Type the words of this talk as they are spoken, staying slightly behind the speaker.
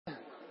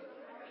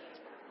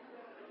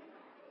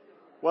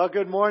Well,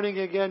 good morning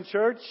again,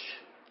 church.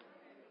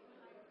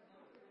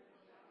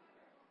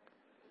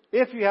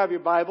 If you have your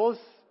Bibles,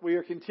 we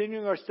are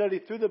continuing our study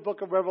through the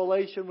book of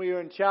Revelation. We are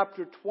in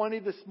chapter 20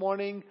 this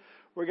morning.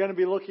 We're going to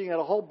be looking at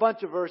a whole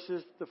bunch of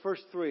verses, the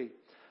first three.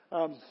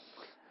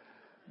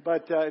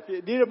 But if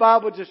you need a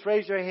Bible, just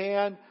raise your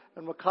hand.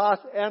 And Makas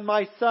and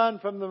my son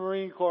from the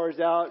Marine Corps is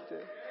out.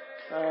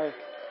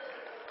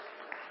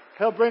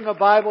 He'll bring a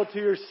Bible to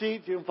your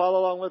seat. You can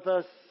follow along with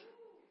us.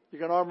 You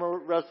can arm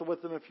wrestle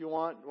with them if you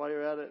want while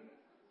you're at it.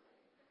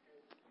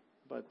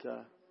 But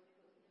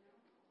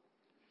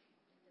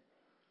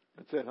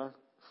that's it, huh?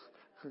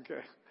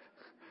 Okay.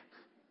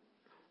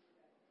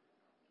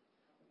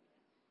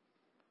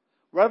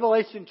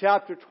 Revelation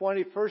chapter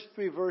 20, first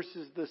three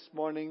verses this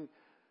morning.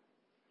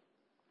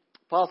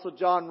 Apostle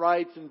John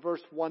writes in verse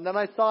 1, "Then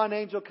I saw an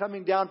angel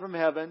coming down from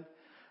heaven,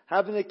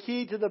 having the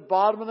key to the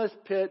bottomless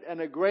pit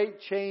and a great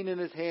chain in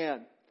his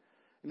hand.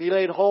 And he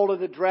laid hold of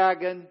the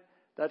dragon,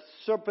 that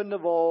serpent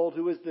of old,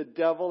 who is the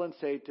devil and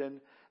Satan,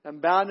 and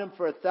bound him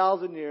for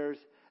 1,000 years.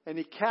 And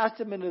he cast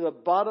him into the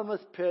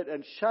bottomless pit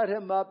and shut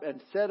him up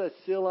and set a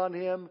seal on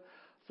him,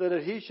 so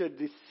that he should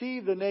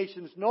deceive the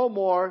nations no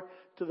more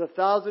till the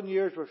 1,000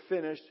 years were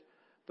finished.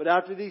 But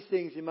after these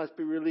things he must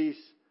be released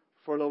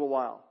for a little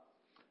while."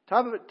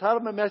 Title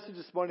of my message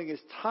this morning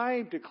is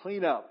Time to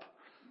Clean Up.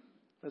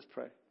 Let's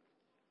pray.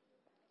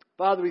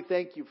 Father, we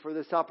thank you for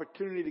this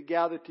opportunity to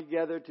gather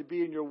together, to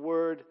be in your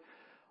word.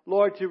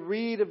 Lord, to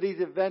read of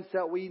these events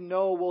that we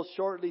know will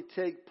shortly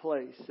take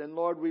place. And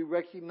Lord, we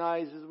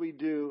recognize as we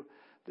do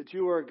that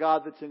you are a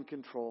God that's in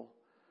control.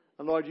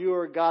 And Lord, you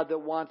are a God that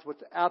wants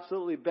what's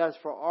absolutely best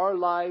for our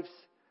lives.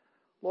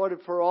 Lord,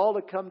 and for all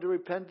to come to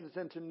repentance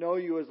and to know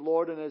you as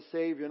Lord and as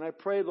Savior. And I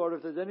pray, Lord,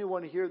 if there's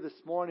anyone here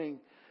this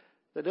morning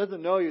that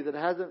doesn't know you, that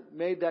hasn't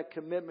made that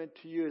commitment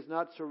to you, has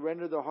not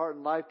surrendered their heart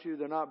and life to you,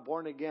 they're not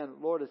born again,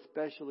 Lord,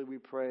 especially we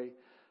pray,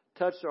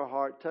 touch their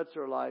heart, touch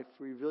their life,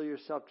 reveal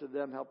yourself to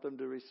them, help them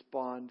to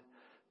respond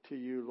to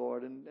you,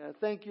 Lord. And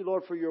thank you,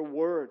 Lord, for your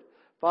word.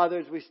 Father,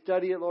 as we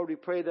study it, Lord, we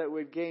pray that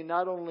we'd gain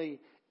not only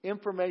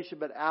information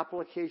but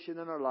application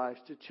in our lives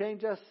to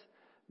change us,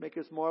 make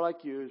us more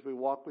like you as we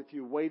walk with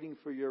you, waiting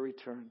for your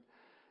return.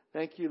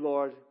 Thank you,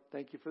 Lord.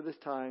 Thank you for this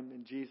time.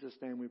 In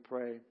Jesus' name we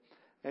pray.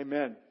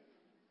 Amen.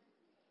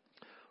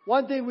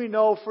 One thing we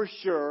know for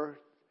sure,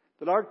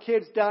 that our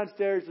kids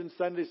downstairs in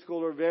Sunday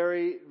school are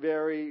very,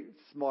 very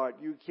smart.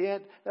 In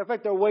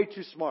fact, they're way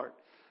too smart.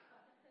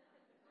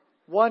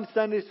 One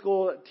Sunday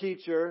school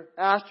teacher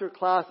asked her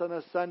class on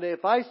a Sunday,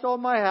 if I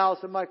sold my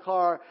house and my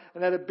car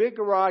and had a big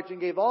garage and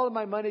gave all of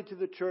my money to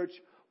the church,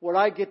 would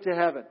I get to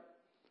heaven?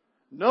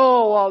 No,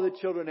 all the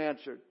children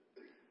answered.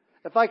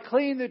 If I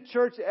cleaned the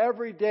church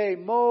every day,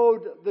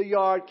 mowed the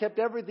yard, kept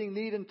everything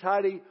neat and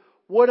tidy,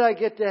 would I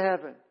get to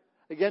heaven?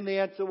 Again, the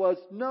answer was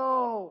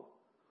no.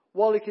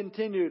 Well, he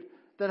continued,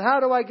 then how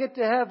do I get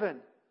to heaven?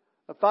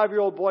 A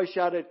 5-year-old boy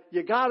shouted,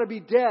 you gotta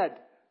be dead.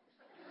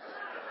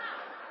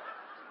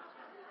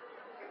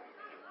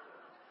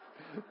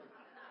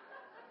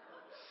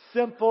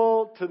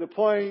 Simple, to the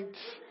point.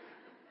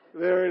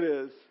 There it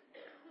is.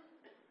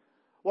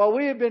 What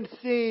we have been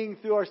seeing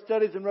through our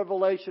studies in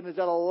Revelation is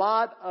that a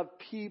lot of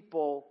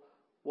people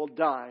will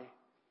die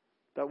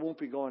that won't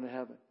be going to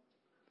heaven.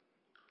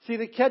 See,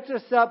 to catch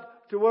us up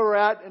to where we're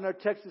at in our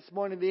text this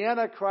morning, the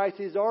Antichrist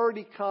has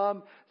already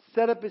come,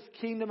 set up his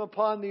kingdom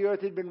upon the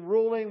earth. He'd been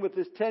ruling with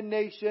his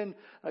 10-nation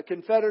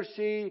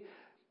confederacy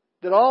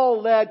that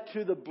all led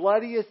to the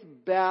bloodiest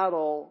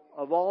battle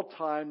of all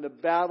time, the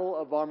Battle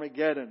of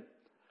Armageddon.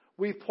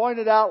 We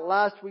pointed out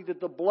last week that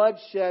the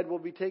bloodshed will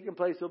be taking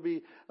place. It'll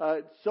be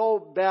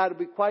so bad. It'll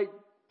be quite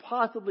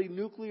possibly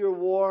nuclear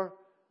war.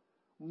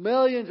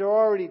 Millions are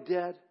already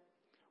dead.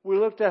 We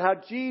looked at how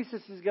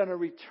Jesus is going to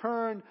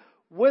return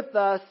with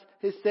us,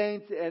 his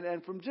saints,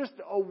 and from just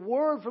a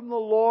word from the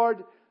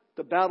Lord,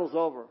 the battle's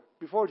over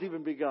before it's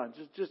even begun.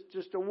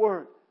 Just a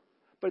word.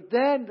 But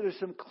then there's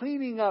some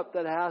cleaning up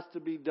that has to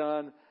be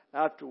done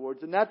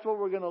afterwards. And that's what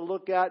we're going to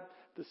look at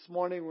this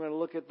morning. We're going to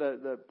look at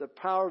the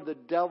power of the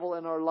devil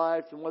in our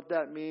lives and what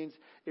that means.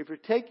 If you're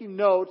taking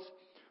notes,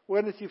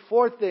 we're going to see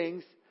 4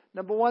 things.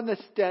 Number 1, the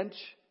stench.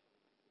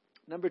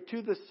 Number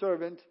 2, the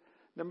servant.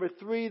 Number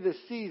 3, the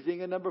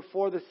seizing. And number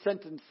 4, the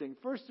sentencing.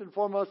 First and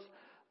foremost,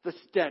 the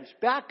stench.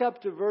 Back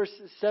up to verse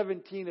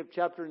 17 of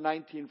chapter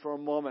 19 for a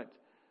moment.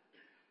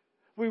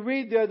 We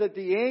read there that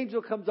the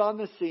angel comes on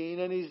the scene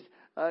and he's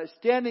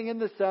standing in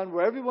the sun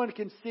where everyone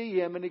can see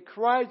him, and he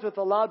cries with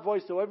a loud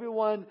voice so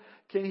everyone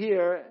can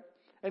hear.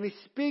 And he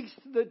speaks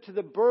to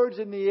the birds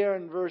in the air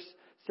in verse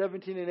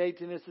 17 and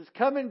 18. It says,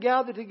 come and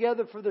gather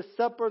together for the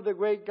supper of the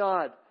great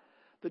God,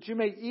 that you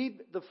may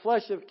eat the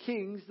flesh of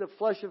kings, the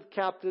flesh of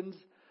captains,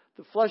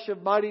 the flesh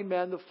of mighty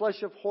men, the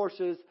flesh of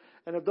horses,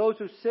 and of those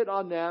who sit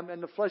on them,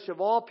 and the flesh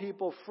of all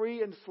people,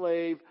 free and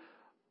slave,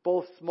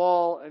 both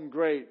small and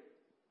great.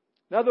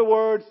 In other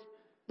words,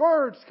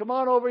 birds, come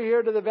on over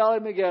here to the Valley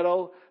of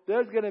Megiddo.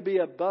 There's going to be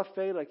a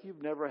buffet like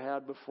you've never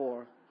had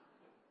before.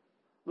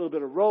 A little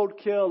bit of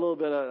roadkill, a little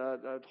bit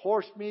of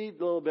horse meat,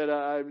 a little bit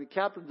of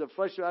captains of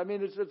flesh. I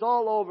mean, it's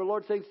all over.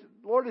 Lord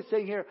is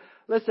saying here,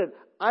 listen,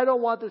 I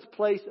don't want this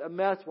place a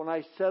mess when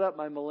I set up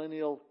my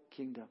millennial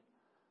kingdom.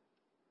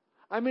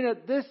 I mean,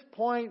 at this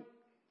point,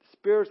 the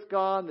Spirit's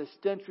gone, the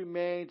stench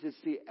remains.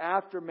 It's the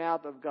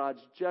aftermath of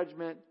God's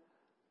judgment.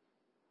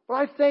 But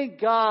I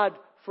thank God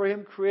for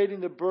Him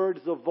creating the birds,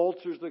 the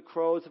vultures, the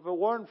crows. If it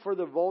weren't for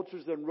the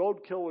vultures, then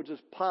roadkill would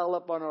just pile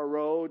up on our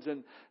roads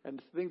and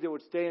things that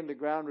would stay in the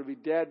ground would be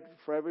dead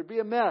forever. It'd be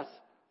a mess.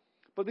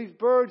 But these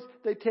birds,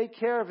 they take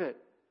care of it.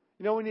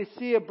 You know, when you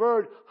see a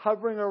bird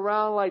hovering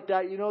around like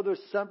that, you know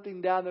there's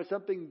something down there,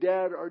 something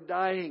dead or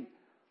dying.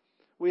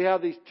 We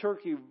have these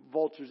turkey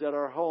vultures at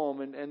our home,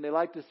 and they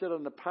like to sit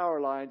on the power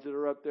lines that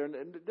are up there,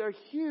 and they're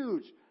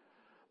huge.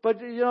 But,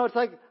 you know, it's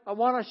like, I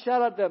want to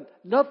shout at them,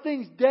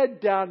 nothing's dead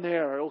down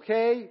there,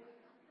 okay?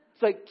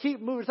 It's like, keep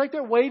moving. It's like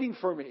they're waiting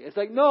for me. It's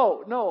like,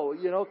 no,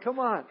 you know, come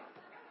on.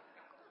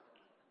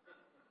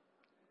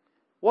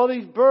 Well,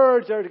 these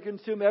birds are to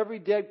consume every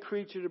dead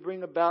creature to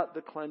bring about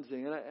the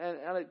cleansing.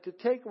 And to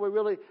take away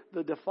really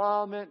the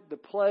defilement, the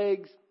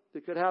plagues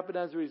that could happen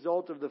as a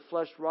result of the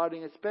flesh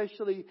rotting,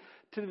 especially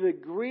to the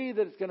degree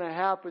that it's going to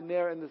happen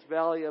there in this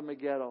valley of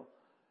Megiddo.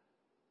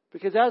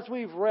 Because as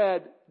we've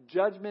read,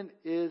 judgment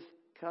is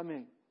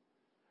coming.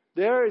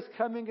 There is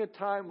coming a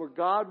time where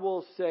God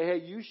will say, hey,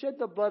 you shed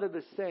the blood of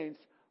the saints,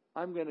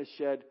 I'm going to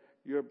shed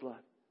your blood.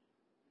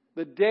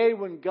 The day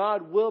when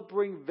God will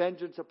bring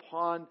vengeance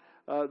upon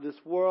this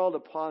world,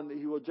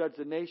 He will judge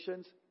the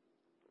nations.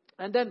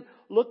 And then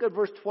look at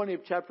verse 20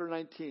 of chapter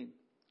 19.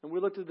 And we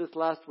looked at this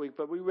last week,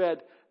 but we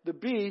read, the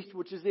beast,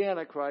 which is the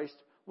Antichrist,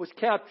 was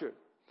captured.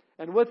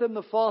 And with him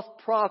the false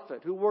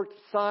prophet, who worked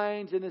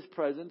signs in his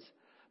presence,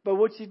 but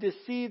which he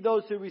deceived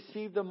those who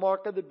received the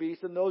mark of the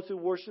beast and those who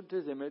worshipped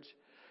his image.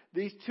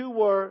 These two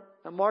were,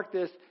 and mark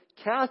this,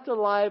 cast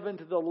alive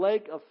into the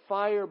lake of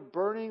fire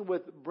burning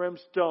with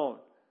brimstone.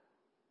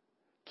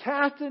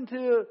 Cast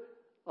into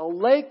a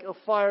lake of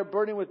fire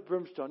burning with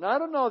brimstone. Now, I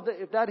don't know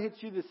if that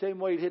hits you the same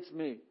way it hits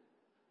me.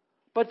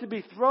 But to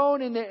be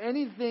thrown into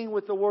anything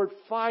with the word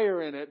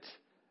fire in it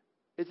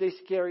is a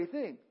scary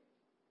thing.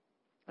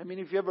 I mean,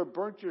 if you ever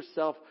burnt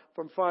yourself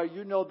from fire,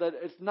 you know that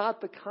it's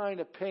not the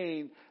kind of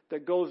pain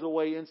that goes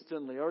away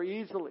instantly or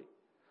easily.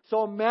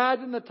 So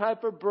imagine the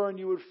type of burn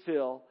you would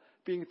feel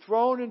being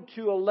thrown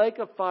into a lake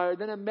of fire.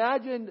 Then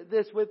imagine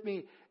this with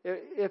me,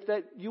 if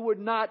that you would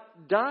not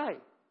die.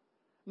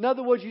 In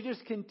other words, you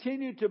just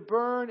continue to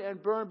burn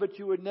and burn, but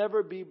you would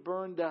never be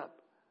burned up.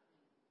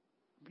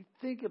 I mean,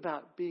 think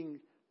about being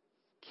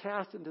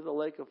cast into the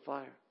lake of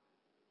fire.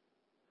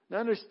 Now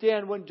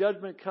understand, when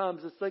judgment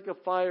comes, this lake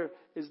of fire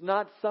is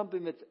not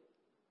something that's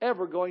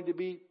ever going to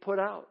be put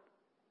out.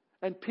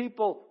 And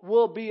people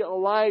will be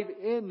alive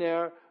in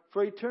there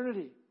for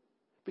eternity.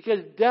 Because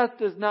death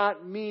does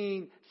not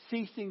mean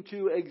ceasing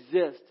to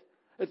exist.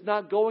 It's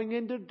not going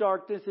into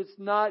darkness. It's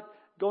not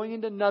going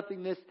into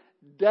nothingness.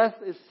 Death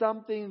is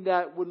something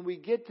that when we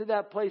get to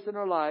that place in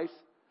our lives,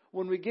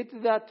 when we get to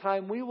that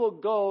time, we will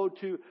go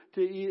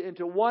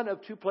into one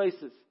of two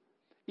places.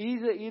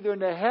 Either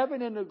into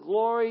heaven, into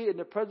glory, in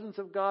the presence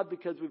of God,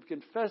 because we've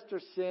confessed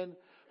our sin,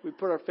 we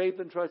put our faith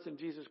and trust in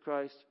Jesus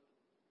Christ,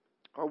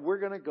 or we're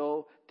going to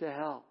go to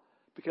hell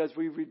because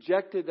we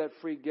rejected that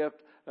free gift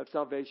of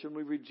salvation.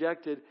 We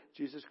rejected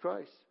Jesus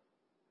Christ.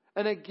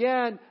 And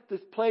again,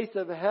 this place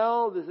of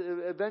hell, this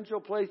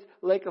eventual place,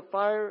 lake of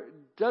fire,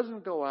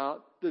 doesn't go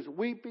out. There's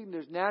weeping,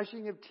 there's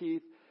gnashing of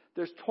teeth,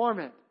 there's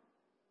torment.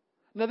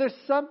 Now, there's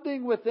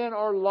something within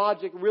our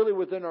logic, really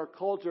within our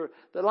culture,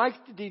 that likes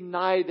to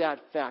deny that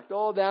fact.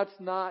 Oh, that's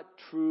not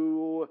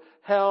true.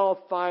 Hell,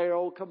 fire,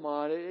 oh, come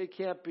on, it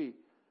can't be.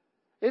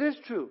 It is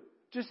true.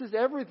 Just as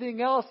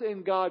everything else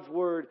in God's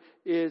Word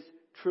is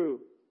true.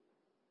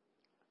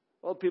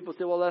 Well, people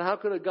say, well, then how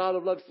could a God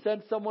of love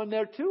send someone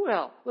there to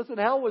hell? Listen,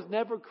 hell was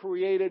never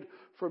created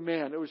for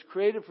man. It was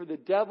created for the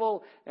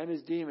devil and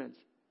his demons.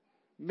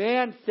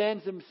 Man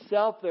sends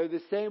himself there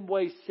the same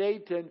way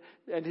Satan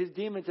and his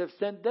demons have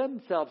sent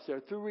themselves there,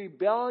 through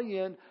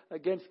rebellion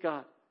against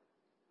God.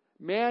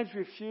 Man's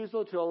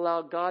refusal to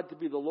allow God to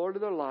be the Lord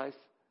of their life.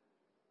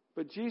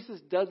 But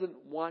Jesus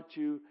doesn't want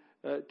you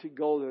to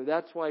go there.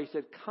 That's why He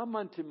said, come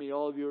unto me,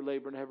 all of you who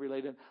labor and heavy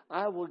laden.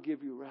 I will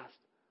give you rest.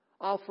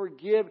 I'll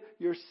forgive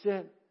your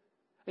sin.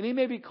 And He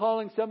may be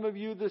calling some of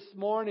you this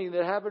morning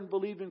that haven't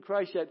believed in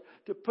Christ yet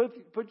to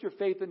put your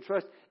faith and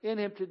trust in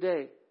Him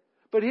today.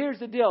 But here's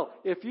the deal.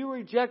 If you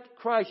reject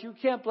Christ, you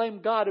can't blame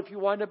God if you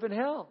wind up in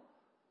hell.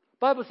 The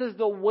Bible says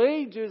the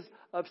wages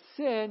of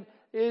sin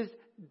is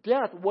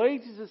death.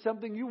 Wages is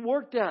something you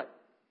worked at.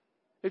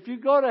 If you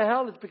go to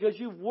hell, it's because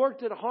you've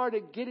worked it hard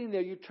at getting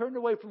there. You turned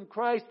away from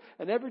Christ,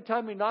 and every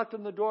time He knocked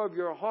on the door of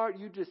your heart,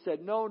 you just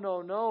said, no,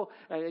 no, no,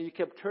 and you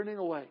kept turning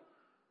away.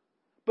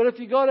 But if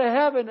you go to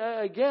heaven,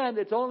 again,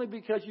 it's only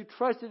because you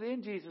trusted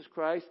in Jesus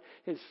Christ,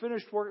 His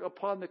finished work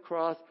upon the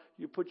cross.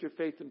 You put your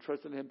faith and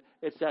trust in Him.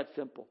 It's that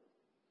simple.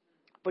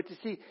 But you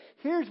see,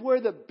 here's where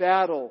the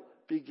battle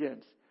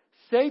begins.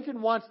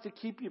 Satan wants to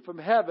keep you from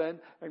heaven,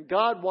 and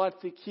God wants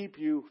to keep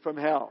you from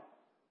hell.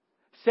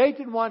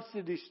 Satan wants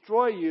to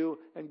destroy you,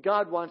 and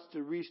God wants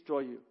to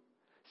restore you.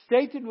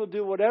 Satan will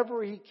do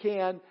whatever he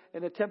can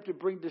in an attempt to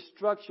bring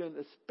destruction,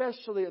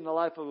 especially in the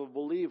life of a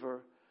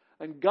believer.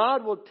 And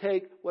God will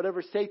take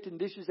whatever Satan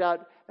dishes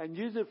out and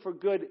use it for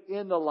good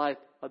in the life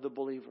of the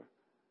believer.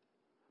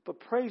 But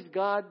praise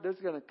God,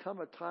 there's going to come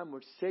a time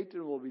where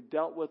Satan will be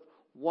dealt with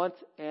once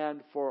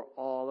and for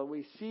all. And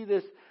we see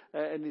this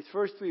in these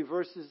first three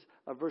verses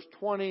of verse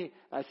 20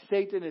 as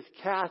Satan is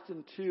cast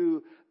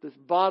into this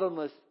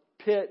bottomless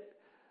pit.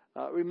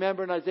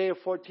 Remember in Isaiah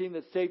 14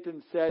 that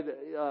Satan said,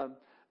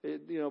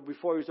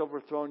 before he was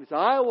overthrown, he said,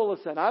 I will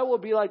ascend. I will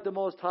be like the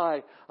Most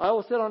High. I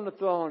will sit on the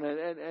throne.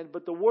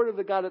 But the word of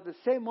the God at the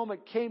same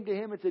moment came to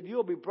him and said, you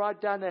will be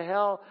brought down to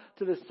hell,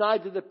 to the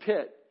sides of the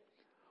pit.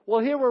 Well,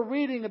 here we're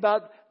reading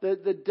about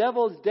the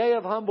devil's day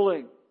of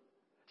humbling.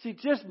 See,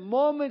 just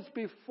moments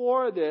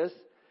before this,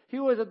 he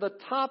was at the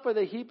top of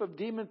the heap of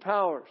demon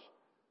powers.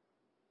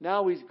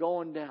 Now he's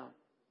going down.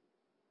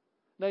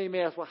 Now you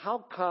may ask, well, how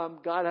come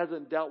God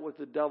hasn't dealt with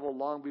the devil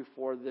long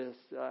before this,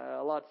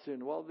 a lot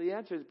sooner? Well, the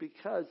answer is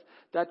because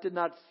that did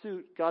not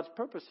suit God's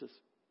purposes.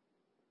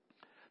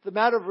 The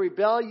matter of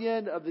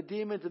rebellion of the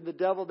demons and the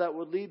devil that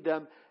would lead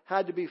them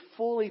had to be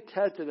fully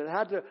tested. It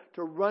had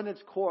to run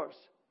its course.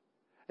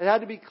 It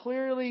had to be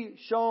clearly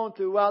shown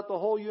throughout the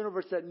whole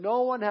universe that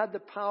no one had the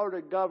power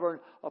to govern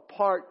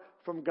apart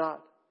from God.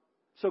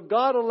 So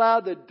God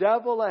allowed the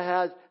devil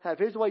to have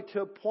his way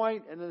to a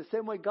point, and in the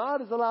same way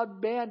God has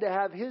allowed man to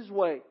have his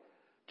way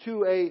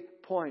to a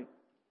point.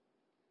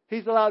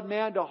 He's allowed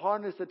man to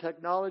harness the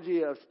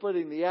technology of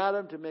splitting the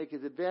atom to make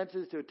his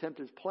advances, to attempt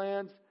his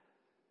plans,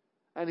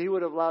 and he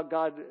would have allowed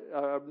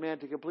man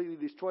to completely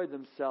destroy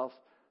themselves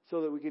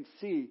so that we can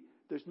see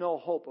there's no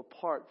hope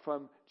apart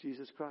from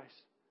Jesus Christ.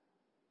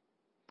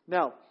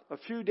 Now, a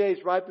few days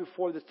right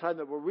before this time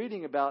that we're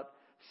reading about,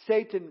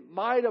 Satan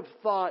might have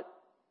thought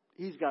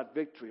he's got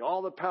victory,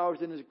 all the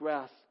power's in his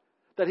grasp,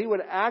 that he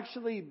would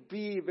actually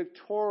be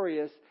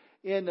victorious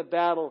in the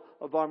battle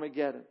of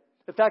Armageddon.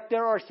 In fact,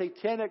 there are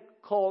satanic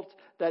cults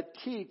that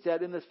teach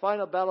that in this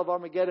final battle of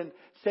Armageddon,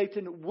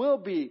 Satan will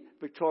be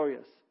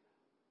victorious.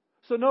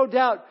 So no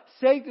doubt,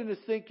 Satan is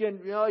thinking,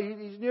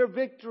 he's near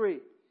victory.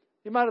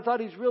 He might have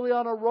thought he's really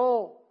on a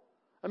roll.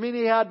 I mean,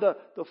 he had the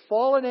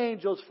fallen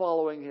angels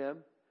following him.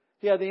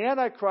 He had the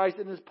Antichrist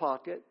in his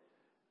pocket,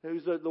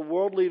 who's the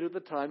world leader at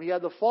the time. He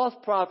had the false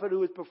prophet who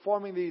was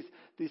performing these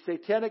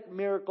satanic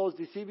miracles,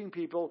 deceiving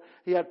people.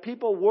 He had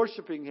people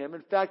worshiping him.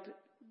 In fact,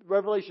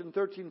 Revelation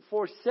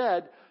 13:4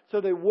 said, so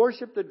they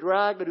worshiped the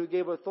dragon who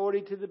gave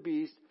authority to the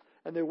beast,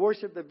 and they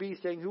worshiped the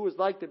beast, saying, who was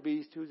like the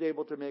beast, who's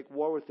able to make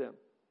war with him.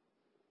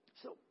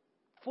 So,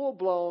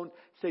 full-blown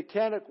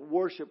satanic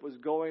worship is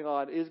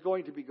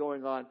going to be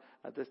going on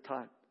at this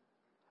time.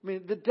 I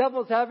mean, the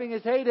devil's having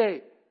his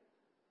heyday.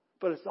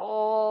 But it's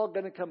all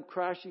going to come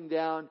crashing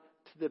down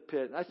to the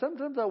pit.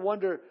 Sometimes I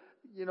wonder,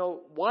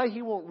 why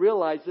he won't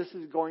realize this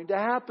is going to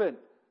happen.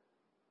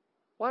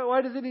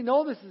 Why doesn't he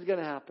know this is going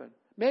to happen?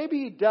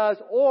 Maybe he does,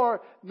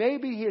 or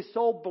maybe he is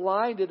so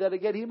blinded that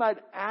again he might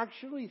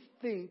actually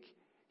think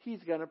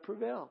he's going to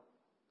prevail.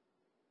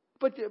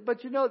 But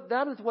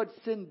that is what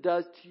sin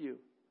does to you.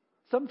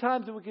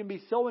 Sometimes we can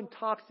be so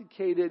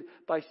intoxicated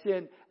by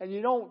sin and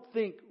you don't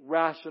think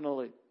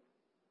rationally.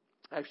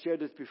 I've shared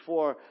this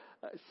before.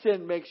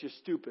 Sin makes you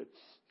stupid.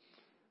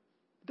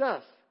 It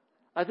does.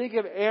 I think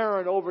of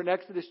Aaron over in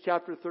Exodus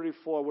chapter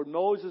 34 where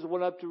Moses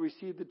went up to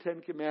receive the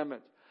 10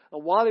 Commandments.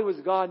 And while he was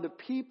gone, the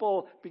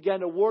people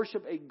began to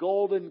worship a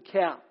golden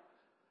calf.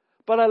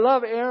 But I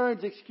love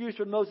Aaron's excuse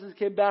when Moses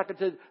came back and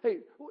said, hey,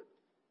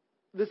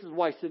 this is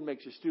why sin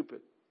makes you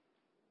stupid.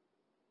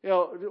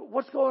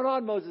 What's going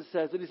on, Moses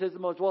says. And he says to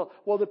Moses,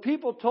 well, the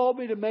people told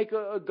me to make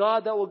a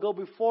God that will go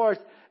before us.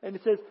 And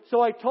he says,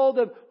 so I told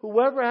them,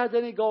 whoever has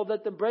any gold,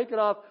 let them break it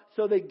off.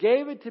 So they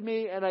gave it to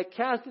me, and I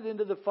cast it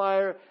into the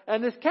fire,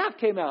 and this calf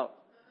came out.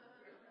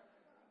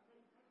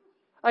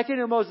 I can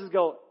hear Moses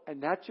go,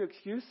 and that's your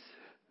excuse?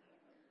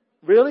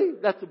 Really?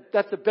 That's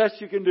the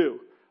best you can do.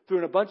 Threw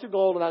in a bunch of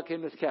gold, and out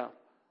came this calf.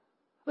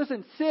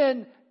 Listen,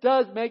 sin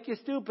does make you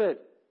stupid.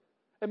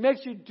 It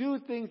makes you do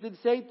things and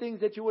say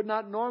things that you would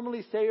not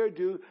normally say or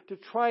do to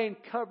try and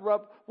cover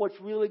up what's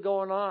really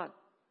going on.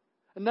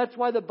 And that's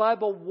why the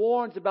Bible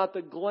warns about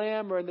the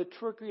glamour and the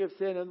trickery of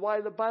sin, and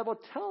why the Bible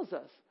tells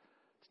us,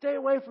 stay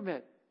away from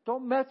it.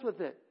 Don't mess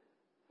with it.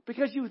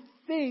 Because you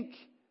think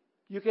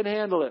you can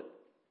handle it.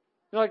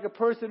 Like a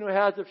person who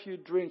has a few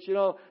drinks.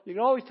 You can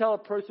always tell a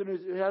person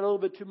who's had a little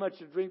bit too much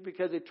to drink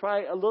because they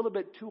try a little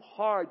bit too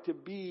hard to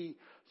be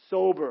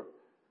sober.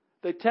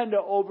 They tend to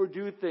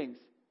overdo things.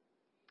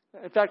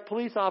 In fact,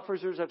 police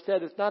officers have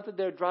said it's not that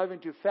they're driving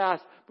too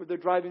fast, but they're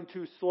driving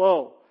too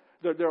slow.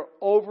 They're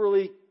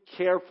overly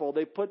careful.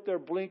 They put their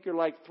blinker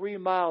like 3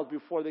 miles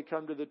before they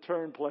come to the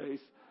turn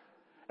place.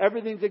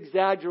 Everything's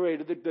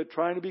exaggerated. They're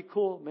trying to be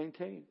cool.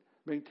 Maintain.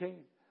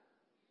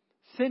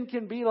 Sin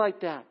can be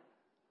like that.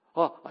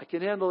 Oh, I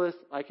can handle this.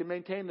 I can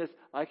maintain this.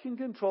 I can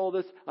control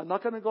this. I'm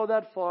not going to go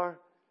that far.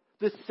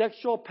 This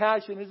sexual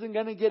passion isn't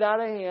going to get out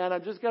of hand.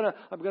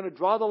 I'm going to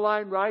draw the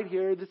line right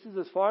here. This is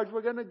as far as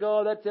we're going to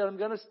go. That's it. I'm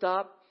going to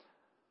stop.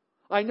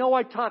 I know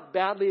I talk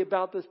badly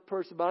about this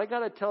person, but I got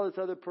to tell this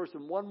other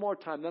person one more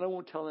time. Then I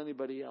won't tell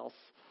anybody else.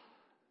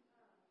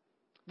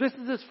 This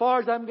is as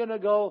far as I'm going to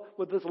go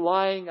with this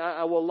lying.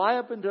 I will lie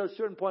up until a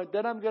certain point.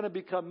 Then I'm going to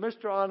become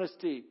Mr.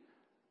 Honesty.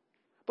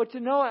 But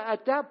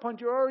at that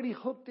point, you're already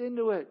hooked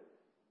into it.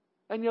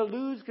 And you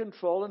lose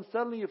control, and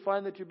suddenly you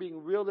find that you're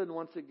being reeled in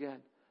once again.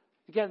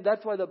 Again,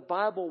 that's why the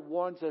Bible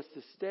warns us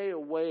to stay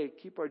away,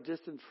 keep our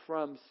distance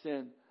from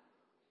sin.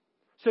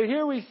 So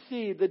here we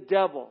see the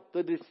devil,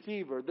 the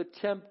deceiver, the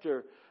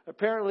tempter,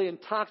 apparently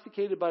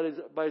intoxicated by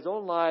his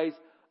own lies,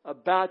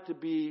 about to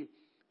be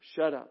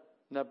shut up.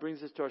 And that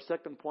brings us to our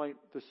second point,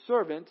 the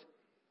servant.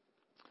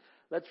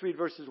 Let's read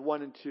verses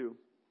 1 and 2.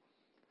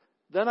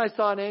 Then I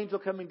saw an angel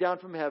coming down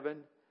from heaven,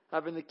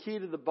 having the key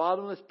to the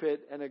bottomless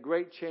pit and a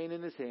great chain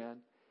in his hand.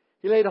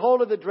 He laid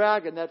hold of the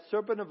dragon, that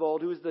serpent of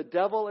old, who is the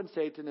devil and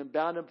Satan, and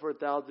bound him for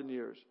 1,000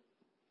 years.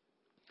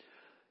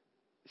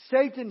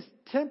 Satan's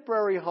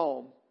temporary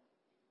home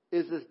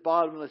is this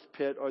bottomless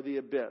pit or the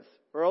abyss.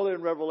 Earlier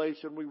in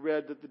Revelation, we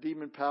read that the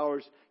demon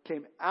powers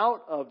came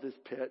out of this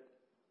pit.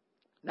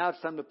 Now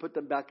it's time to put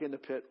them back in the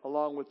pit,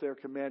 along with their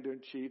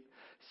commander-in-chief,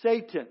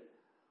 Satan.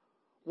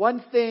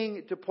 One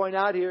thing to point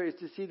out here is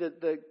to see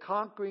that the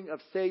conquering of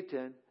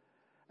Satan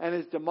and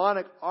his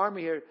demonic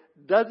army here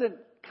doesn't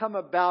come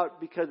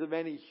about because of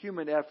any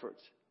human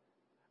efforts.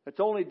 It's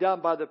only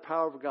done by the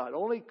power of God.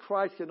 Only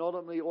Christ can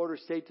ultimately order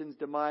Satan's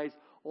demise.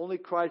 Only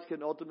Christ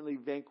can ultimately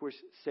vanquish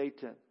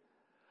Satan.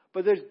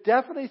 But there's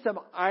definitely some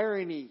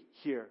irony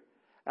here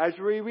as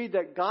we read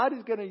that God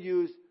is going to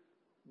use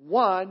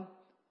one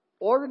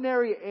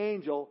ordinary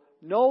angel,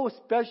 no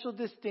special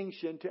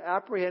distinction, to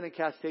apprehend and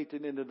cast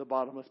Satan into the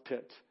bottomless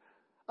pit.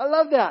 I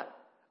love that.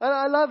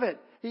 I love it.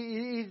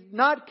 He's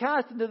not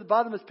cast into the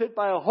bottomless pit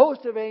by a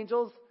host of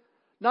angels,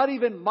 not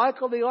even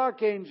Michael the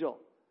archangel,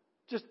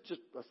 just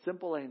a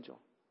simple angel.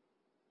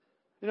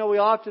 We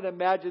often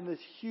imagine this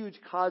huge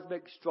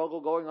cosmic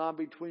struggle going on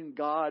between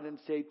God and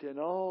Satan.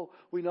 Oh,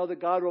 we know that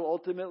God will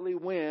ultimately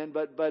win,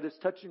 but it's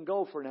touch and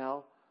go for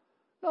now.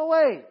 No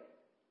way.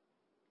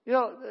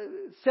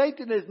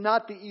 Satan is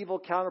not the evil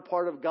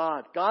counterpart of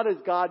God. God is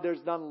God.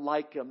 There's none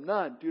like Him.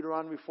 None.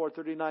 Deuteronomy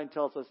 4:39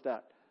 tells us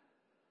that.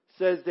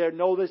 Says there,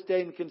 know this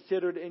day and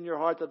consider it in your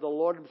heart that the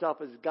Lord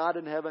Himself is God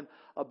in heaven,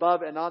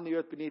 above and on the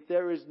earth beneath.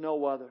 There is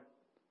no other.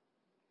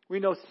 We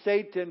know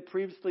Satan,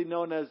 previously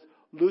known as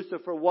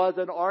Lucifer, was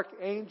an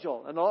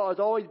archangel and has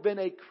always been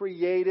a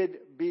created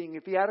being.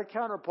 If he had a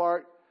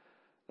counterpart,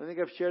 I think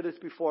I've shared this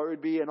before, it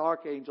would be an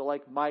archangel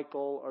like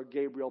Michael or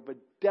Gabriel, but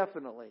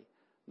definitely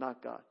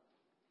not God.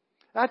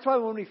 That's why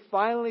when we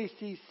finally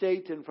see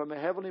Satan from a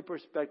heavenly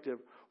perspective,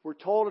 we're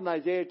told in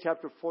Isaiah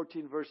chapter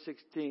 14, verse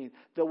 16,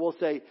 that we'll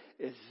say,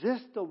 is this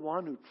the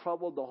one who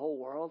troubled the whole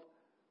world?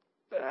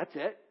 That's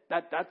it.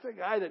 That's the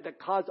guy that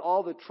caused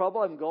all the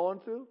trouble I'm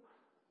going through.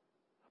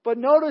 But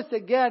notice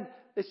again,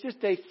 it's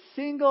just a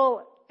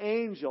single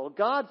angel.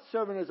 God's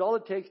servant is all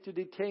it takes to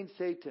detain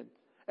Satan.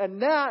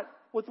 And that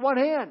with one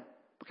hand.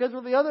 Because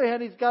with the other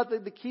hand, he's got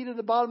the key to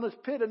the bottomless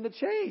pit and the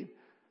chain.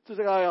 So he's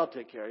like, I'll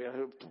take care of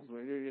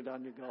you. You're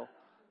done, you go.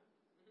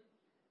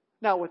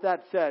 Now, with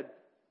that said,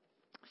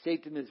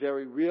 Satan is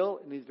very real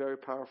and he's very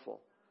powerful.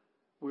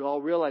 We all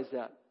realize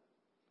that.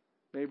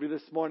 Maybe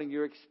this morning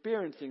you're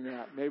experiencing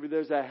that. Maybe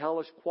there's a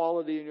hellish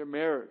quality in your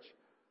marriage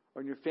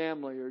or in your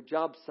family or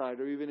job site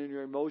or even in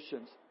your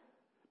emotions.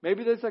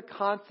 Maybe there's a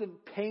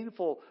constant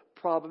painful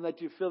problem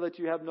that you feel that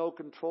you have no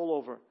control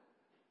over.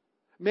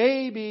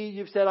 Maybe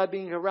you've said, I'm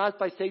being harassed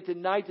by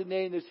Satan night and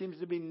day and there seems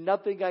to be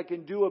nothing I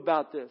can do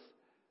about this.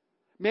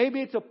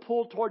 Maybe it's a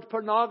pull towards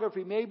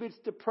pornography. Maybe it's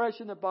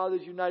depression that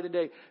bothers you night and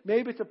day.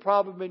 Maybe it's a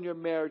problem in your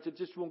marriage that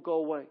just won't go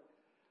away.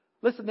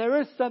 Listen, there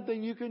is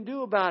something you can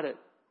do about it,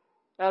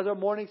 as our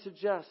morning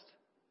suggests.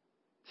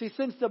 See,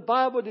 since the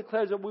Bible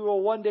declares that we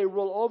will one day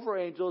rule over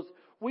angels,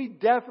 we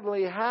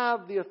definitely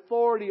have the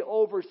authority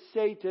over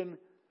Satan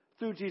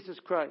through Jesus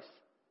Christ.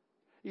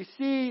 You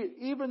see,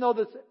 even though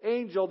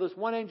this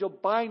one angel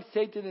binds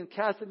Satan and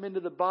casts him into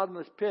the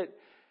bottomless pit,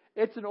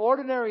 it's an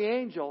ordinary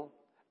angel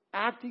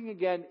acting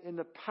again in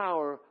the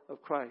power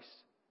of Christ.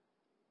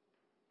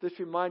 This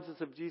reminds us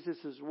of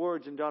Jesus'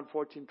 words in John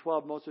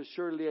 14:12. Most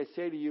assuredly I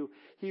say to you,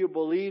 he who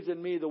believes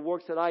in me, the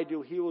works that I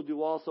do, he will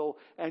do also,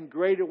 and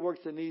greater works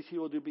than these he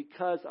will do,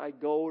 because I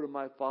go to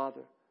my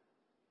Father.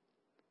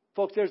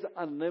 Folks, there's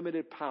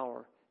unlimited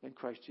power in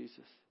Christ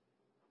Jesus.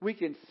 We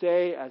can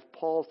say, as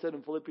Paul said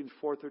in Philippians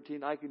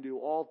 4:13, I can do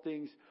all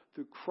things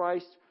through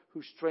Christ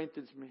who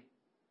strengthens me.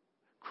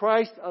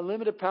 Christ's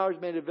unlimited power is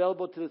made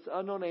available to this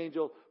unknown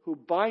angel who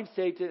binds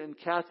Satan and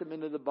casts him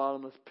into the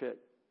bottomless pit.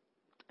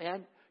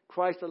 And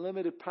Christ's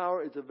unlimited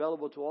power is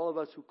available to all of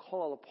us who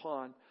call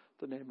upon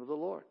the name of the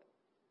Lord.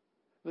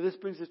 Now this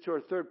brings us to our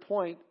third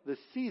point, the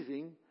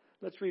seizing.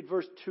 Let's read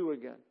verse 2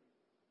 again.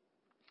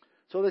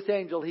 So this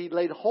angel, he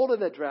laid hold of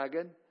that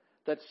dragon,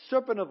 that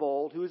serpent of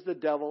old, who is the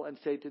devil and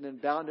Satan,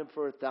 and bound him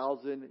for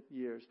 1,000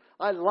 years.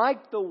 I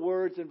like the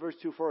words in verse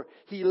 2 for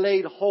he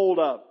laid hold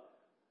of.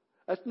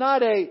 That's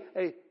not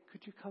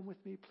could you come with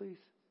me, please?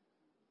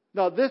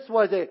 No, this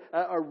was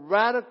a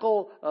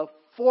radical,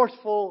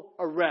 forceful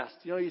arrest.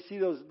 You know, you see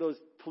those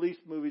police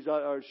movies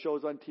or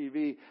shows on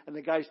TV, and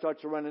the guy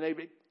starts to run, and they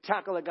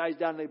tackle the guys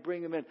down, and they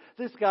bring him in.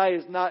 This guy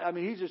is not,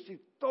 he's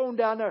thrown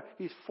down there.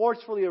 He's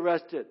forcefully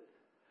arrested.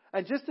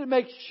 And just to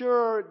make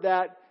sure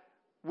that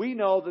we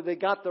know that they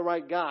got the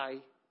right guy,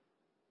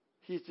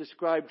 he's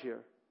described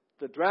here.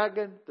 The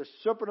dragon, the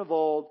serpent of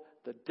old,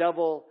 the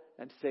devil,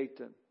 and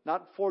Satan.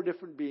 Not 4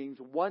 different beings,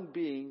 one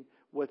being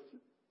with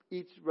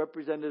each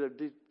representative of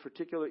the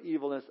particular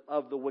evilness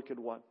of the wicked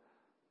one.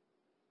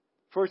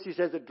 First he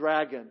says a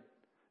dragon.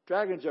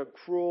 Dragons are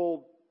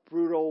cruel,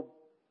 brutal,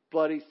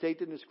 bloody.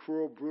 Satan is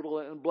cruel, brutal,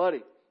 and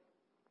bloody.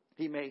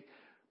 He may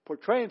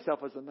portray himself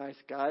as a nice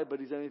guy, but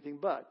he's anything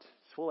but.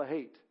 He's full of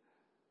hate.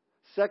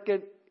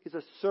 Second is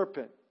a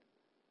serpent.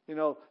 You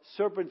know,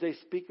 serpents, they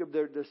speak of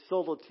their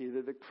subtlety,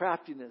 their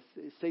craftiness.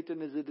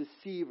 Satan is a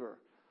deceiver.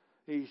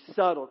 He's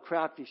subtle,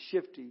 crafty,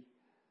 shifty.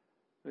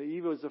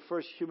 Eve was the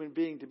first human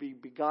being to be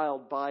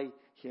beguiled by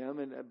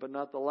him, but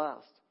not the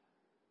last.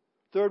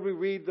 Third, we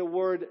read the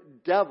word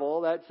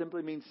devil. That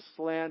simply means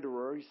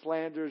slanderer. He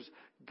slanders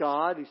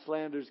God. He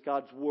slanders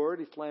God's word.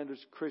 He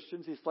slanders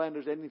Christians. He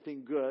slanders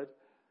anything good.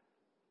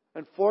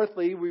 And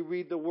fourthly, we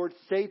read the word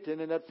Satan,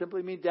 and that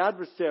simply means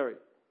adversary.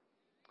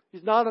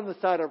 He's not on the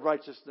side of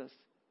righteousness.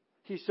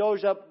 He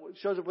shows up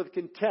with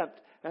contempt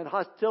and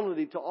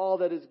hostility to all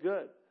that is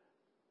good.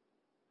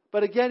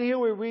 But again, here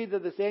we read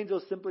that this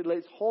angel simply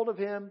lays hold of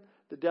him.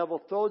 The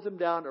devil throws him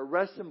down,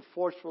 arrests him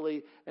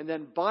forcefully, and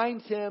then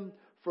binds him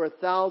for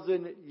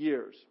 1,000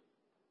 years.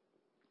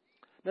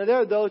 Now, there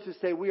are those who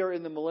say we are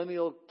in the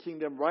millennial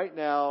kingdom right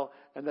now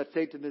and that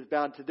Satan is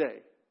bound today.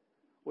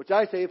 Which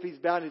I say if he's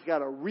bound, he's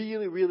got a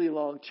really, really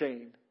long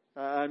chain.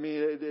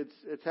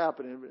 It's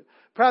happening.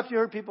 Perhaps you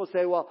heard people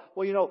say, well,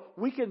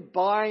 we can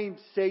bind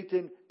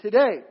Satan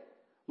today.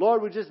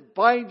 Lord, we just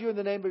bind you in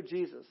the name of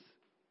Jesus.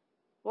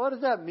 Well, what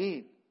does that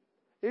mean?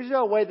 Is there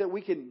a way that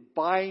we can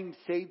bind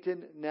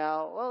Satan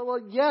now? Well,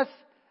 yes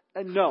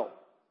and no.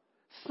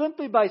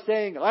 Simply by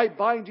saying, I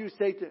bind you,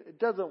 Satan, it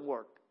doesn't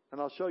work.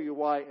 And I'll show you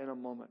why in a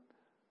moment.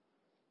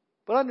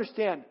 But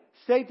understand,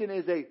 Satan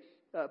is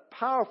a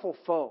powerful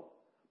foe.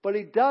 But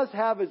he does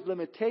have his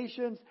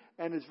limitations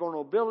and his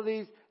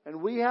vulnerabilities.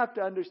 And we have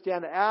to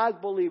understand as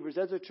believers,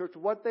 as a church,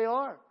 what they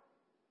are.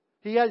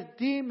 He has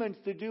demons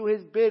to do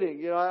his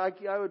bidding. I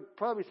would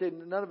probably say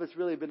none of us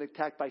really have been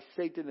attacked by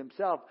Satan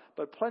himself,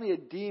 but plenty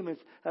of demons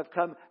have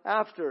come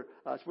after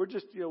us. We're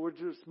just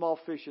small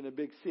fish in a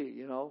big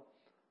sea,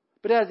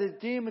 But it has his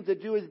demons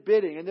that do his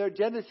bidding, and their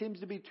agenda seems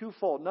to be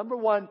twofold. Number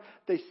one,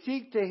 they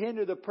seek to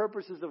hinder the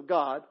purposes of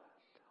God,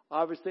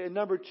 obviously. And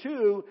number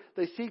two,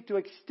 they seek to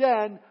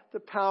extend the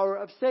power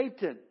of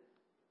Satan.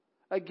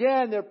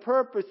 Again, their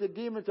purpose, the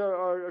demons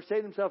or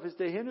Satan himself, is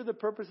to hinder the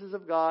purposes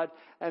of God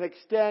and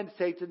extend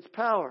Satan's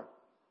power.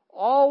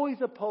 Always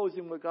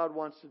opposing what God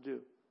wants to do.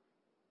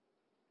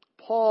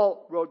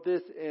 Paul wrote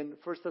this in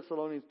 1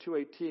 Thessalonians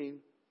 2:18.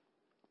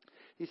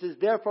 He says,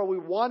 therefore we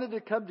wanted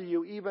to come to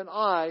you, even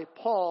I,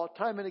 Paul,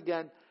 time and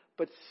again,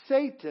 but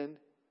Satan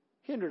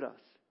hindered us.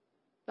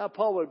 Now,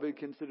 Paul would have been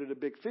considered a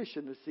big fish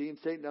in the sea, and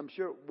Satan, I'm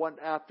sure, went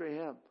after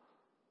him.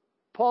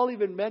 Paul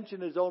even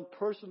mentioned his own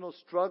personal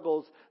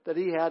struggles that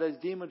he had as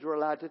demons were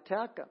allowed to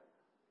attack him.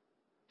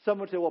 Some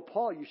would say, well,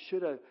 Paul, you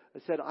should have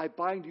said, I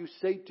bind you,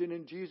 Satan,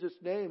 in Jesus'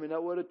 name, and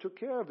that would have took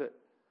care of it.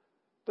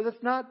 But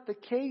that's not the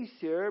case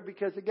here,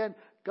 because again,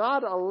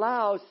 God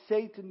allows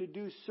Satan to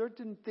do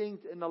certain things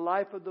in the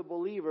life of the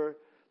believer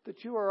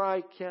that you or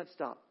I can't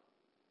stop.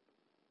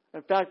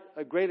 In fact,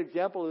 a great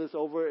example of this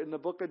over in the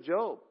book of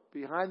Job.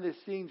 Behind the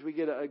scenes, we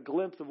get a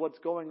glimpse of what's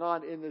going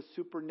on in the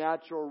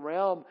supernatural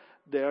realm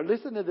there.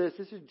 Listen to this.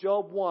 This is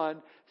Job 1,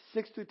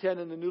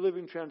 6-10 in the New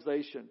Living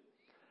Translation.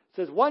 It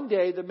says, one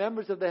day the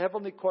members of the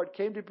heavenly court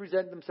came to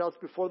present themselves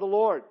before the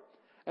Lord.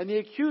 And the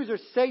accuser,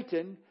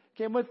 Satan,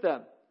 came with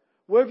them.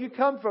 Where have you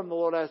come from, the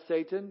Lord asked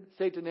Satan.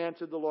 Satan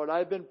answered the Lord, I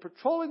have been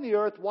patrolling the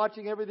earth,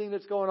 watching everything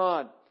that's going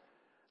on.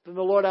 Then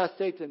the Lord asked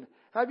Satan,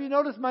 have you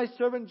noticed my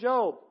servant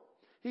Job?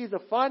 He is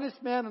the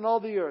finest man in all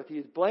the earth. He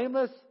is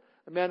blameless,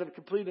 a man of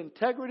complete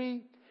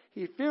integrity.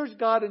 He fears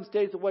God and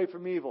stays away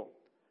from evil.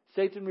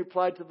 Satan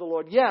replied to the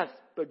Lord, yes,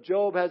 but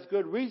Job has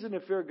good reason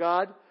to fear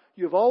God.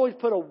 You have always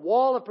put a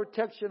wall of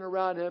protection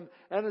around him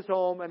and his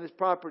home and his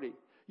property.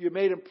 You have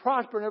made him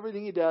prosper in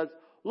everything he does.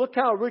 Look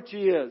how rich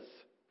he is.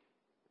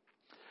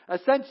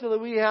 Essentially,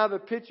 we have a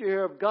picture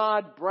here of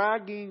God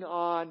bragging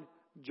on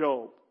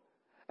Job.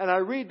 And I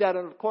read that,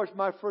 and of course,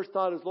 my first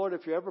thought is, Lord,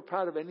 if you're ever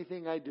proud of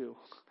anything I do,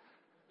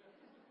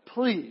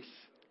 please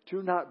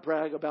do not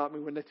brag about me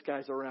when this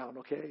guy's around,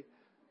 okay?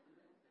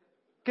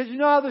 Because you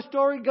know how the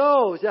story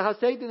goes. How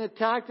Satan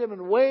attacked him,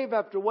 and wave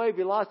after wave,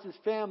 he lost his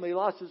family, he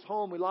lost his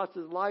home, he lost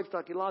his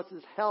livestock, he lost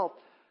his health.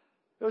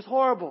 It was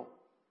horrible.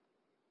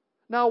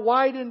 Now,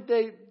 why didn't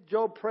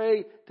Job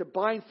pray to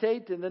bind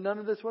Satan? Then none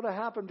of this would have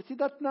happened. But see,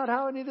 that's not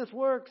how any of this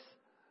works.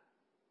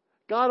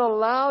 God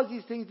allows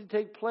these things to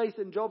take place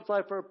in Job's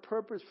life for a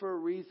purpose, for a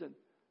reason.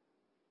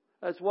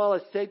 As well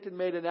as Satan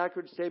made an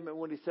accurate statement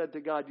when he said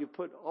to God,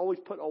 always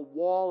put a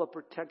wall of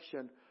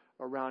protection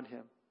around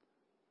him.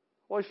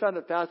 Always found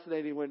it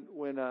fascinating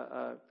when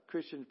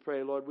Christians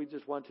pray, Lord, we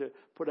just want to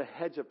put a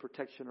hedge of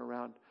protection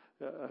around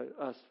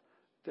us.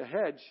 The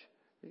hedge,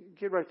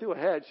 get right through a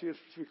hedge. If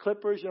you're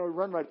clippers,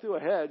 run right through a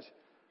hedge.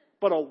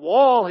 But a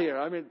wall here,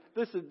 I mean,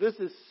 this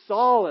is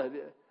solid.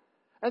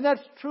 And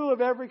that's true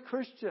of every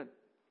Christian.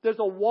 There's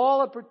a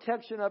wall of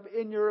protection up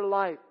in your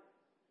life.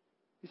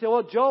 You say,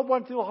 well, Job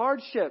went through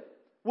hardship.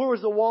 Where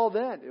was the wall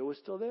then? It was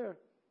still there.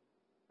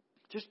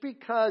 Just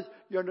because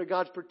you're under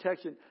God's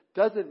protection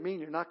doesn't mean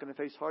you're not going to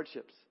face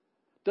hardships.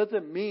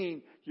 Doesn't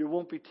mean you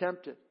won't be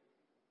tempted.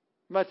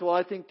 You might say, well,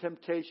 I think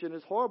temptation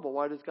is horrible.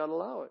 Why does God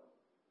allow it?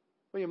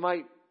 Well, you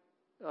might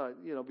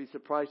be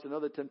surprised to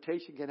know that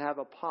temptation can have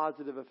a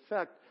positive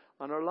effect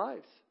on our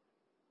lives.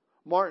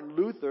 Martin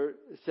Luther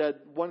said,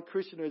 one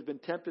Christian who has been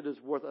tempted is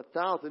worth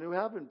 1,000 who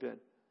haven't been.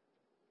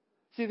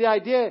 See, the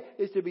idea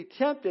is to be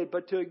tempted,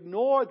 but to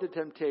ignore the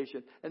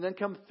temptation and then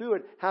come through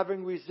it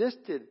having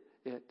resisted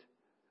it.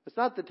 It's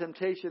not the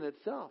temptation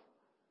itself.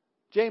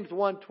 James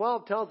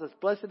 1:12 tells us,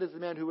 blessed is the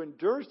man who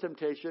endures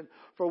temptation,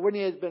 for when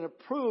he has been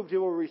approved, he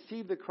will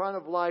receive the crown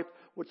of life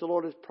which the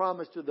Lord has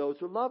promised to those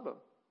who love him.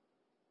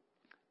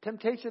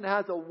 Temptation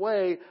has a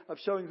way of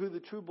showing who the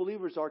true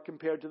believers are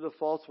compared to the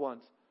false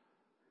ones.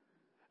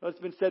 It's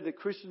been said that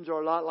Christians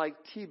are a lot like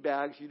tea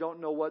bags. You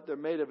don't know what they're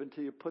made of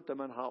until you put them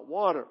in hot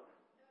water.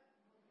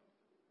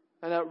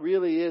 And that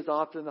really is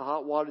often the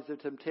hot waters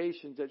of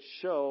temptations that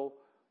show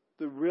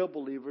the real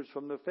believers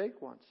from the fake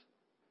ones.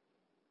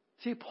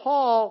 See,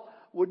 Paul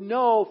would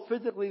know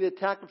physically the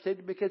attack of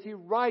Satan because he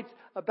writes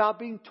about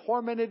being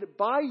tormented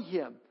by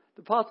him.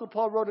 The Apostle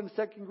Paul wrote in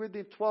 2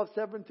 Corinthians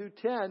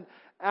 12:7-10,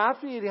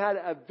 after he had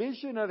a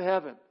vision of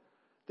heaven.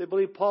 They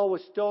believe Paul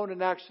was stoned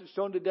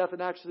to death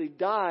and actually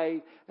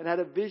died and had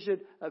a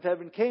vision of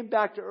heaven, came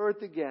back to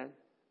earth again.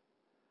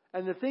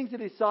 And the things that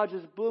he saw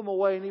just blew him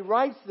away. And he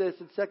writes this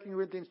in 2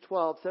 Corinthians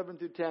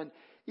 12:7-10.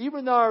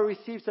 Even though I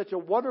received such a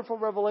wonderful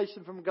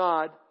revelation from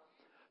God,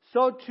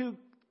 so to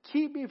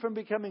keep me from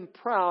becoming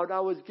proud,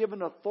 I was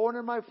given a thorn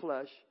in my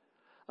flesh,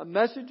 a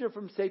messenger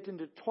from Satan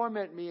to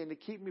torment me and to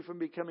keep me from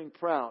becoming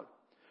proud.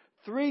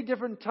 3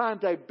 different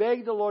times I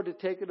begged the Lord to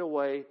take it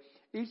away.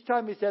 Each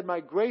time he said, my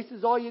grace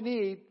is all you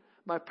need.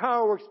 My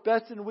power works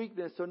best in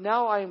weakness. So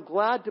now I am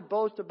glad to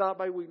boast about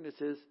my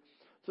weaknesses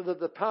so that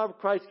the power of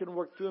Christ can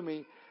work through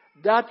me.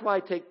 That's why I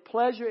take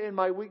pleasure in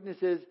my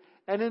weaknesses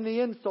and in the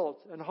insults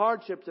and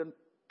hardships and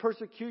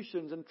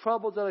persecutions and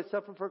troubles that I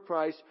suffer for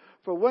Christ.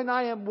 For when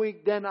I am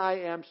weak, then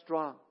I am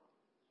strong.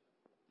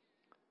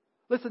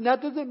 Listen,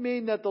 that doesn't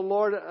mean that the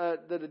Lord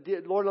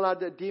allowed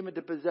the demon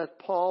to possess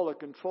Paul or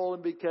control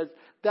him, because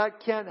that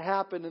can't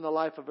happen in the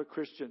life of a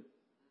Christian.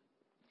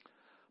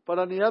 But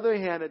on the other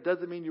hand, it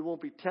doesn't mean you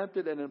won't be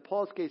tempted. And in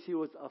Paul's case, he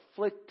was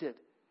afflicted.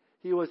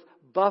 He was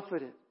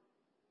buffeted.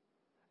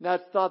 And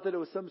that's thought that it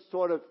was some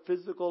sort of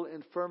physical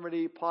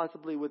infirmity,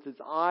 possibly with his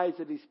eyes,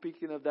 that he's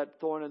speaking of that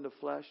thorn in the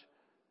flesh.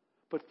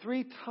 But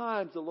 3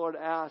 times the Lord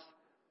asked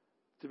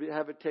to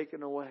have it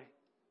taken away.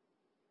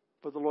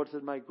 But the Lord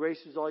said, my grace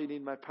is all you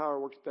need. My power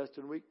works best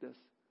in weakness.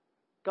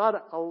 God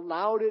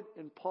allowed it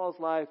in Paul's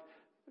life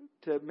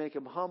to make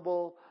him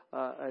humble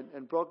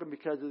and broken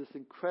because of this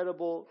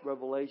incredible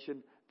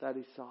revelation that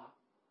he saw.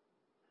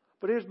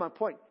 But here's my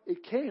point.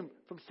 It came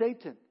from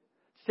Satan.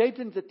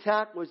 Satan's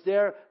attack was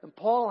there, and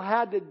Paul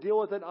had to deal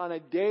with it on a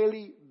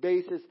daily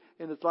basis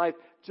in his life,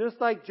 just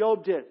like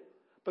Job did.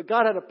 But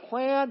God had a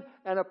plan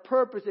and a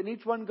purpose in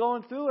each one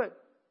going through it.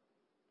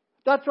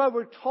 That's why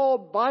we're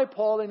told by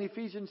Paul in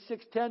Ephesians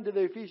 6:10 to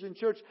the Ephesian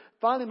church,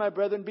 finally, my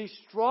brethren, be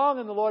strong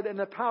in the Lord and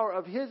the power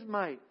of His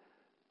might.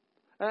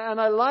 And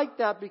I like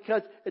that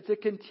because it's a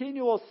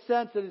continual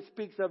sense that it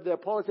speaks of there.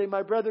 Paul is saying,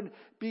 my brethren,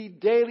 be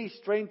daily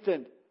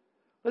strengthened.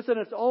 Listen,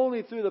 it's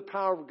only through the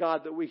power of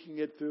God that we can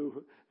get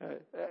through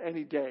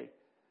any day,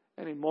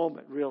 any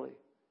moment, really.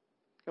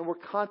 And we're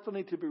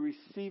constantly to be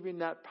receiving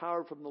that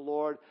power from the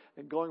Lord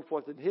and going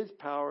forth in His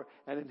power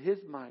and in His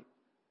might.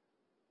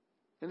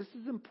 And this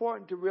is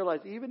important to realize,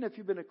 even if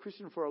you've been a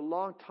Christian for a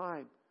long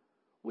time,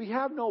 we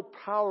have no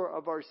power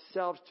of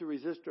ourselves to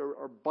resist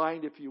or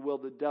bind, if you will,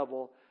 the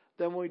devil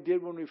than we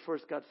did when we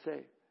first got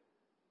saved.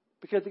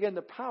 Because again,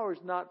 the power is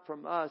not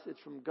from us, it's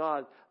from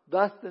God.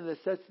 Thus the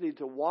necessity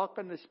to walk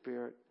in the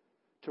Spirit,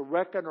 to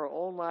reckon our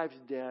own lives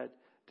dead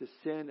to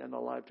sin and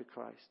alive to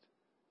Christ.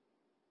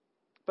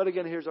 But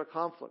again, here's our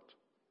conflict.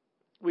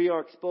 We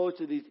are exposed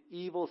to these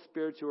evil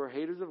spirits who are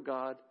haters of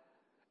God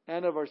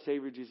and of our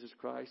Savior Jesus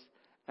Christ.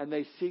 And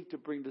they seek to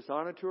bring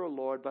dishonor to our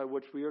Lord, by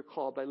which we are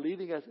called, by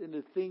leading us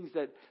into things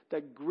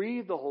that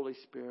grieve the Holy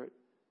Spirit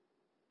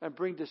and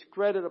bring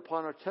discredit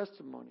upon our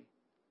testimony.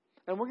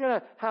 And we're going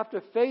to have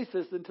to face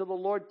this until the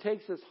Lord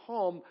takes us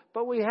home.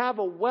 But we have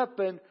a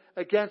weapon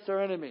against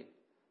our enemy.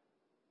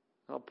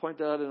 I'll point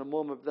that out in a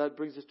moment. That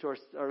brings us to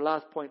our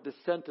last point, the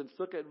sentence.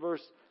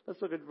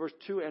 Let's look at verse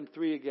 2 and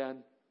 3 again.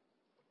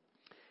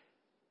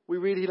 We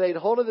read, he laid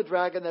hold of the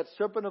dragon, that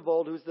serpent of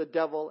old, who's the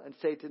devil and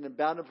Satan, and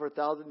bound him for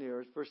 1,000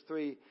 years. Verse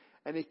 3,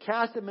 and he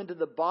cast him into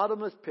the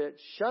bottomless pit,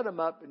 shut him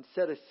up, and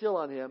set a seal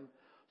on him,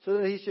 so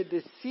that he should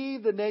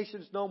deceive the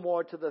nations no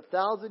more till the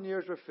 1,000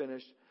 years were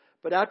finished.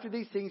 But after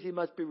these things he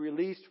must be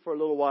released for a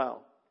little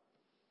while.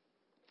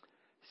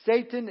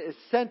 Satan is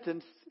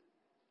sentenced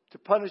to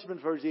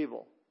punishment for his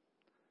evil.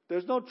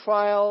 There's no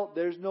trial,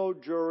 there's no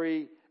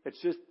jury,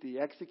 it's just the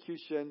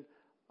execution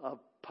of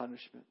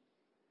punishment.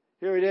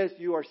 Here it is,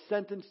 you are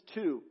sentenced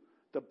to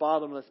the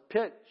bottomless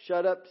pit,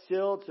 shut up,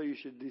 sealed, so you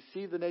should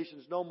deceive the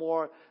nations no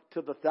more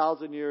till the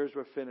 1,000 years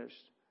were finished.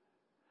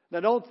 Now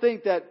don't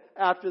think that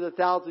after the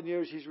 1,000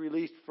 years he's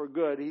released for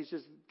good. He's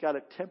just got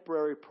a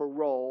temporary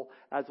parole,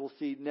 as we'll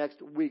see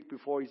next week,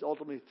 before he's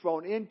ultimately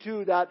thrown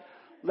into that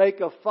lake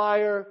of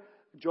fire,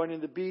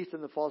 joining the beast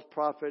and the false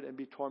prophet, and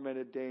be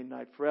tormented day and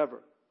night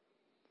forever.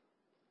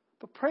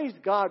 But praise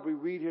God, we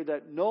read here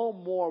that no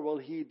more will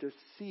he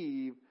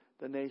deceive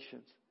the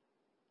nations.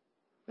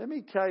 Let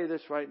me tell you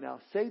this right now.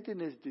 Satan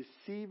is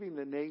deceiving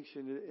the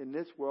nation in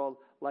this world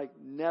like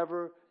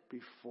never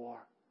before.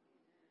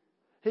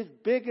 His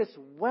biggest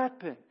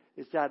weapon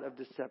is that of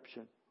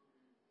deception.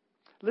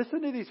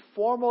 Listen to these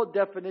formal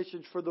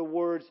definitions for the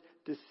words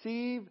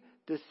deceive,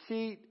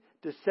 deceit,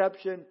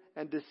 deception,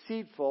 and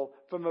deceitful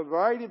from a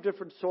variety of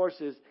different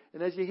sources.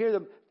 And as you hear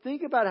them,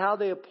 think about how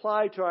they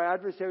apply to our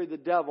adversary, the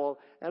devil,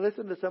 and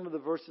listen to some of the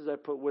verses I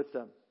put with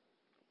them.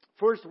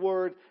 First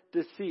word,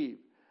 deceive.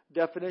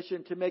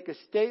 Definition, to make a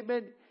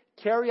statement,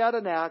 carry out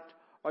an act,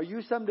 or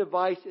use some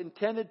device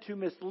intended to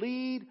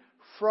mislead,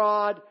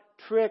 fraud,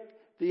 trick,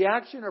 the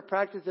action or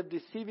practice of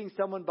deceiving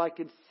someone by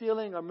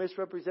concealing or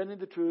misrepresenting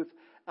the truth,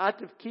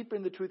 act of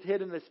keeping the truth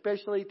hidden,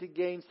 especially to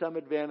gain some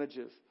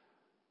advantages.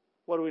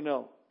 What do we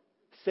know?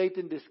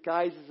 Satan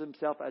disguises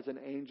himself as an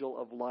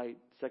angel of light.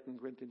 2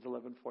 Corinthians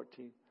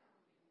 11:14.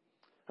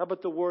 How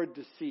about the word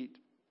deceit?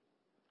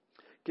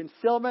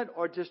 Concealment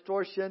or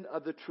distortion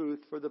of the truth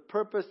for the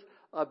purpose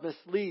of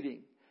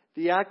misleading.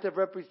 The act of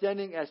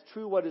representing as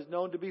true what is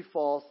known to be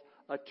false.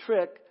 A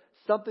trick,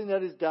 something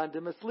that is done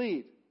to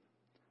mislead.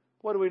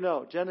 What do we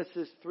know?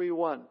 Genesis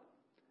 3:1.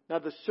 Now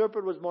the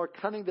serpent was more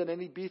cunning than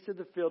any beast of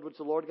the field which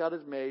the Lord God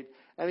has made.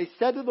 And he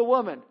said to the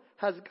woman,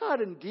 has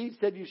God indeed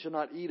said you shall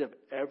not eat of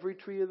every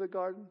tree of the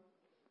garden?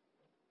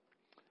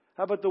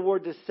 How about the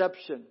word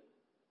deception?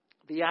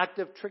 The act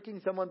of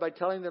tricking someone by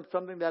telling them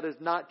something that is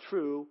not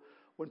true.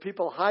 When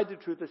people hide the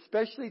truth,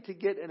 especially to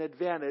get an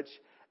advantage,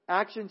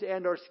 actions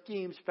and or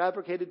schemes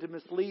fabricated to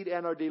mislead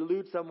and or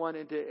delude someone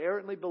into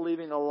errantly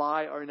believing a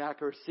lie or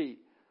inaccuracy.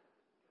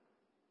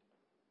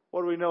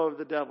 What do we know of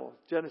the devil?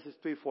 Genesis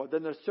 3:4.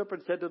 Then the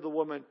serpent said to the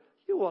woman,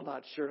 you will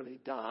not surely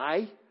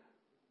die.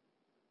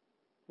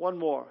 One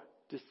more.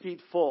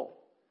 Deceitful.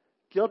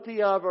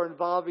 Guilty of or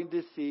involving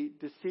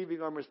deceit,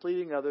 deceiving or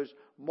misleading others,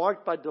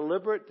 marked by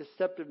deliberate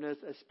deceptiveness,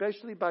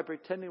 especially by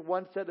pretending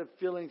one set of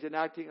feelings and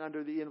acting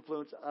under the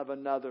influence of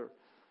another.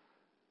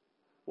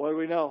 What do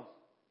we know?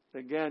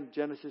 Again,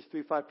 Genesis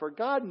 3:5. For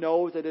God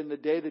knows that in the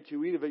day that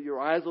you eat of it,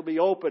 your eyes will be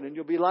open and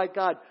you'll be like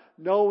God,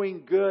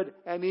 knowing good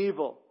and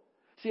evil.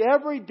 See,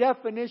 every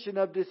definition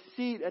of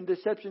deceit and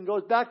deception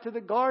goes back to the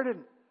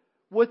garden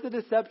with the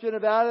deception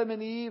of Adam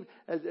and Eve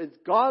as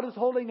God is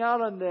holding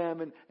out on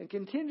them and he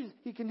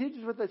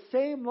continues with the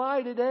same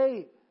lie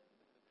today.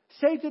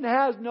 Satan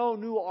has no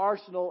new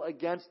arsenal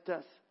against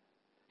us.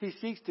 He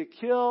seeks to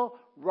kill,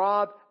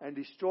 rob, and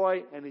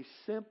destroy, and he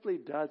simply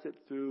does it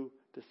through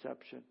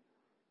deception.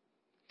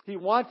 He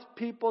wants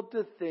people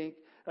to think,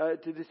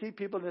 to deceive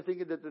people into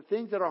thinking that the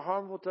things that are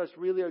harmful to us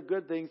really are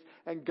good things,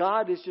 and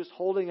God is just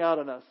holding out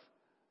on us.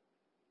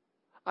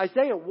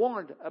 Isaiah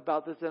warned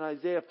about this in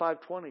Isaiah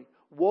 5:20.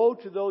 Woe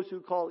to those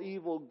who call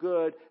evil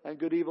good and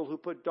good evil, who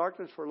put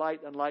darkness for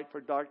light and light for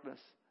darkness.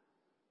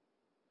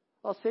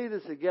 I'll say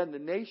this again. The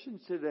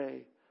nations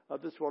today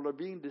of this world are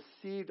being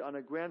deceived on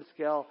a grand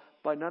scale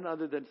by none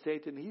other than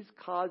Satan. He's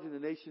causing the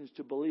nations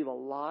to believe a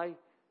lie.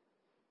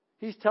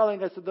 He's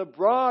telling us that the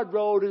broad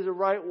road is the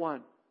right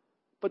one.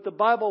 But the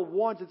Bible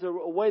warns it's a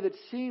way that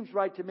seems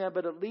right to man,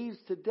 but it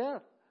leads to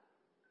death.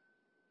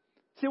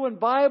 See, when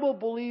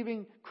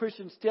Bible-believing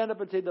Christians stand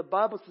up and say the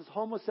Bible says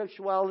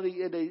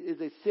homosexuality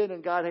is a sin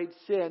and God hates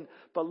sin,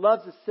 but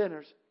loves the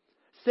sinners,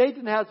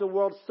 Satan has the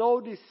world so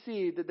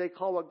deceived that they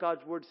call what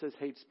God's Word says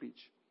hate speech.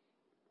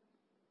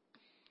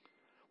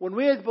 When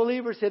we as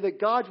believers say that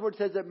God's Word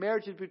says that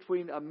marriage is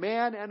between a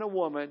man and a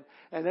woman,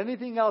 and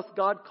anything else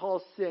God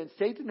calls sin,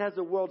 Satan has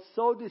the world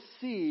so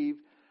deceived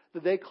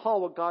that they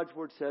call what God's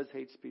Word says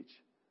hate speech.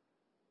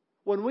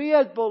 When we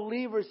as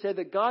believers say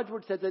that God's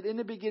Word says that in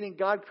the beginning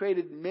God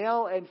created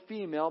male and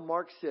female,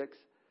 Mark 6,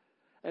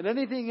 and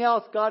anything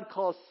else God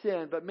calls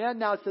sin, but man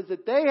now says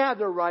that they have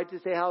the right to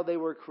say how they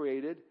were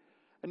created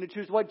and to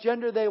choose what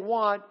gender they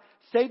want,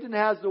 Satan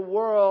has the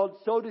world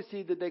so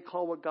deceived that they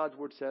call what God's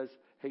Word says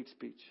hate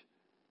speech.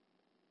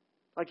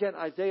 Again,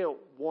 Isaiah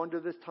warned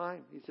of this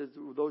time. He says,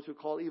 those who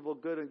call evil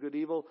good and good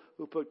evil,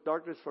 who put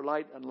darkness for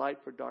light and light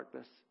for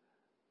darkness.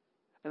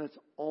 And it's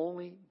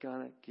only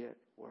going to get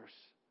worse.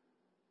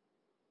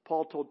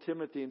 Paul told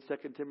Timothy in 2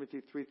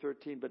 Timothy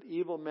 3:13, but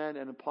evil men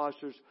and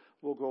impostors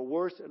will grow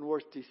worse and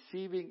worse,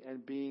 deceiving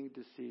and being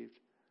deceived.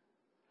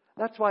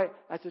 That's why,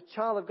 as a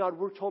child of God,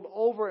 we're told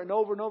over and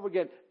over and over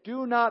again,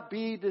 do not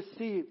be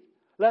deceived.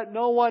 Let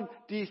no one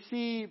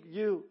deceive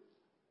you.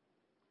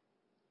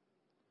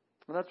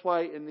 And that's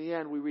why, in the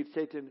end, we read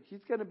Satan,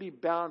 he's going to be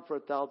bound for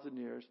 1,000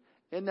 years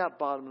in that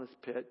bottomless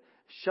pit,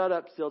 shut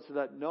up still so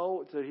that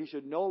he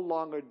should no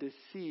longer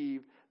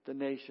deceive the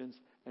nations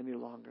any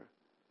longer.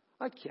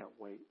 I can't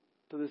wait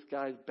till this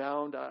guy's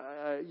bound.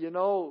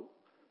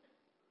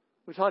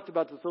 We talked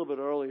about this a little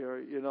bit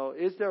earlier.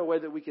 Is there a way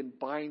that we can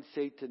bind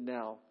Satan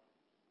now?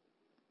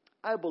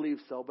 I believe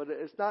so, but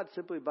it's not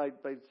simply by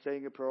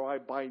saying a prayer, I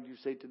bind you,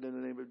 Satan, in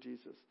the name of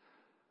Jesus.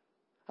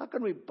 How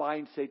can we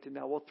bind Satan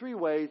now? Well, 3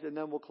 ways, and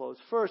then we'll close.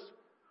 First,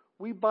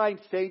 we bind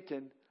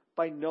Satan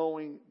by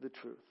knowing the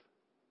truth.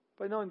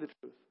 By knowing the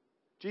truth.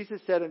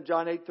 Jesus said in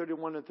John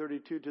 8:31 and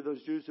 32 to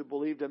those Jews who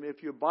believed him,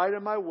 if you abide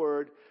in my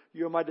word,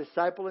 you are my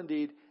disciple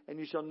indeed, and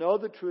you shall know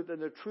the truth,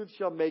 and the truth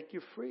shall make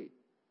you free.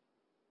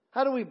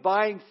 How do we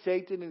bind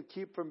Satan and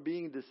keep from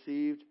being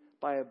deceived?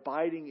 By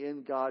abiding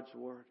in God's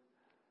word.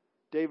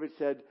 David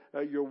said,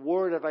 your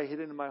word have I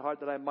hidden in my heart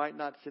that I might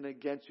not sin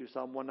against you,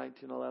 Psalm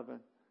 119:11.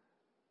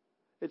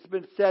 It's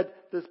been said,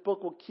 this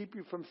book will keep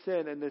you from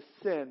sin, and this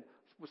sin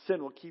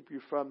will keep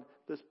you from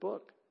this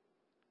book.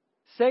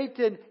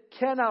 Satan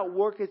cannot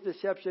work his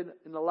deception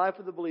in the life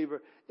of the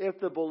believer if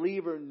the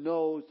believer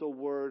knows the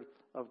word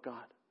of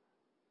God.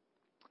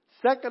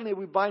 Secondly,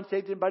 we bind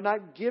Satan by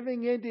not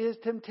giving in to his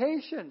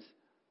temptations.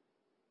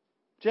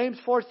 James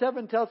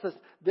 4:7 tells us,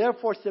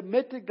 therefore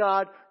submit to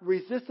God,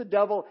 resist the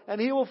devil, and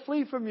he will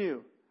flee from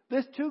you.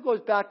 This too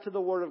goes back to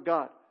the word of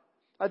God.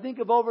 I think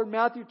of over in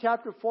Matthew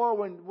chapter 4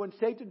 when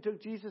Satan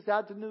took Jesus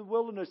out to the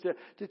wilderness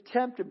to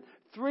tempt him.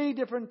 3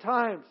 different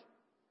times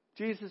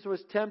Jesus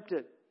was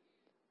tempted.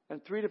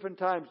 And 3 different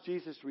times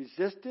Jesus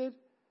resisted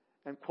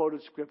and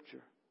quoted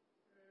Scripture.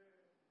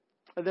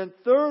 And then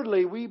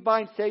thirdly, we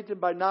bind Satan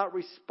by not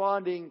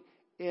responding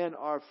in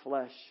our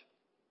flesh.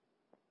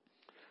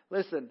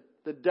 Listen,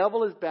 the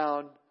devil is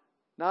bound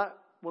not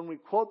when we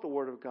quote the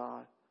Word of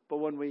God, but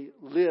when we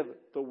live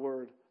the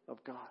Word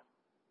of God.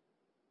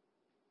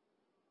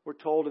 We're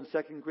told in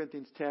 2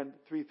 Corinthians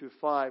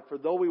 10:3-5, for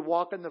though we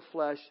walk in the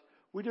flesh,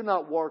 we do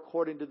not war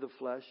according to the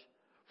flesh.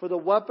 For the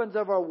weapons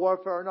of our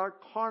warfare are not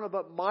carnal,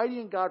 but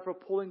mighty in God for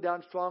pulling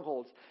down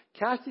strongholds,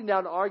 casting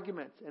down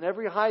arguments, and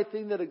every high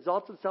thing that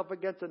exalts itself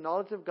against the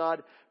knowledge of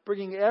God,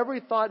 bringing every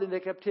thought into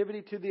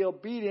captivity to the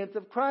obedience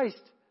of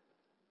Christ.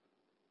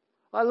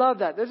 I love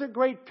that. There's a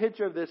great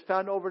picture of this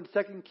found over in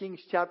 2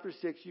 Kings chapter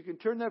 6. You can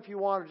turn there if you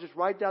want, or just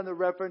write down the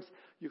reference.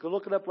 You can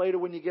look it up later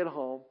when you get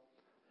home.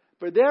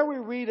 But there we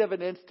read of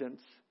an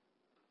instance,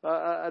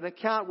 an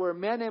account where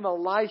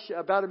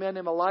about a man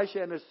named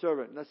Elisha and his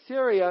servant. Now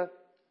Syria,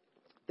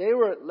 they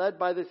were led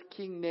by this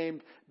king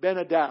named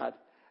Ben-Hadad,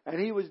 and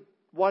he was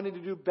wanting to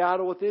do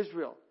battle with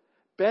Israel.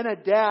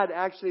 Ben-Hadad,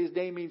 actually his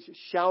name means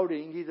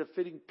shouting. He's a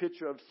fitting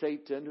picture of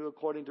Satan, who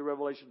according to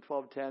Revelation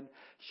 12:10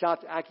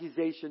 shouts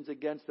accusations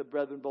against the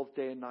brethren both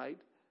day and night.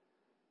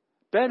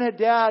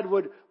 Ben-Hadad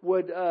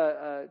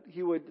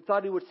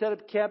thought he would set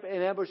up camp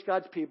and ambush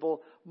God's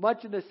people,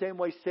 much in the same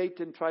way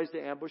Satan tries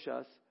to ambush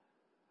us.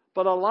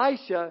 But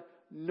Elisha,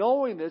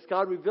 knowing this,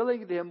 God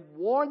revealing it to him,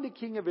 warned the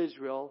king of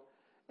Israel,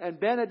 and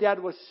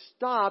Ben-Hadad was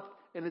stopped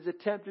in his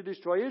attempt to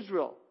destroy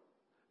Israel.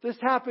 This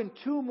happened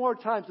 2 more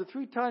times, so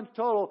 3 times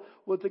total,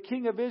 with the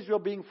king of Israel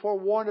being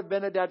forewarned of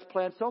Ben-Hadad's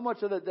plan, so much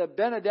so that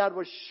Ben-Hadad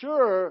was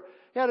sure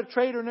he had a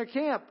traitor in their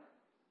camp.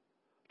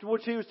 To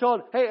which he was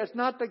told, hey, it's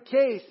not the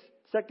case,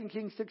 2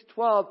 Kings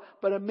 6:12,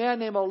 but a man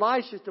named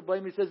Elisha is to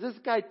blame. He says, this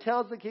guy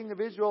tells the king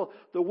of Israel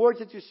the words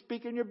that you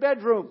speak in your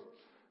bedroom.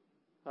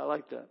 I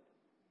like that.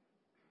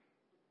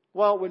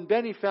 Well, when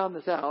Benny found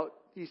this out,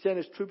 he sent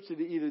his troops to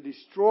either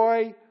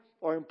destroy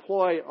or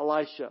employ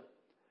Elisha.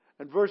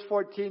 In verse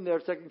 14 there,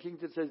 2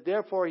 Kings, it says,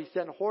 therefore he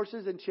sent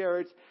horses and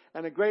chariots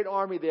and a great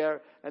army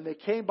there, and they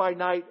came by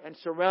night and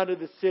surrounded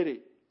the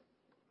city.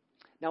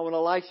 Now when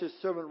Elisha's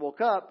servant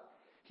woke up,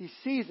 he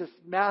sees this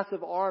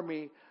massive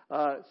army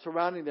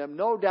surrounding them.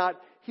 No doubt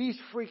he's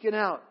freaking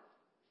out.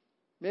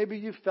 Maybe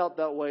you've felt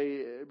that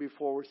way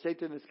before, where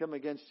Satan has come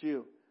against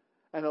you.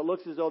 And it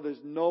looks as though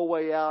there's no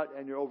way out,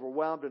 and you're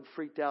overwhelmed and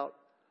freaked out.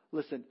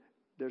 Listen,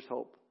 there's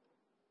hope.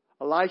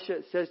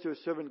 Elisha says to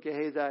his servant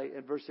Gehazi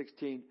in verse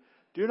 16,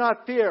 do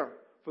not fear,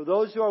 for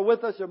those who are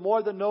with us are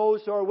more than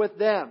those who are with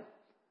them.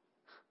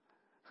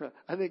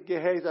 I think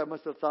Gehazi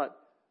must have thought,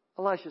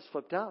 Elisha's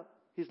flipped out.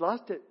 He's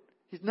lost it.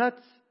 He's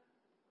nuts.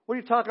 What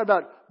are you talking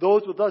about?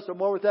 Those with us are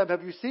more with them.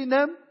 Have you seen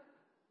them?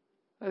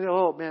 I go,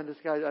 oh man, this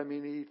guy,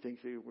 he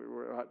thinks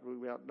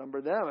we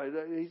outnumber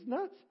them. He's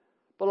nuts.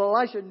 But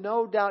Elisha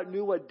no doubt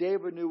knew what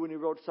David knew when he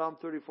wrote Psalm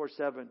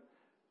 34:7.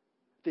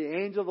 The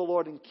angel of the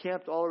Lord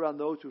encamped all around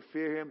those who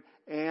fear him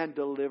and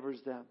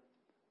delivers them.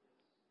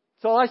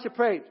 So Elisha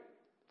prayed.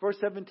 Verse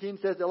 17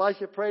 says,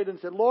 Elisha prayed and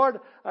said, Lord,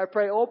 I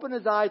pray, open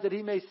his eyes that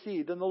he may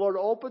see. Then the Lord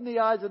opened the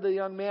eyes of the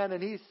young man,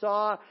 and he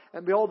saw,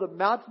 and behold, the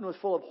mountain was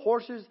full of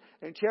horses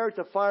and chariots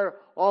of fire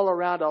all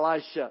around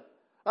Elisha.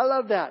 I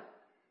love that.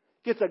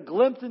 Gets a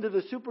glimpse into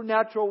the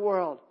supernatural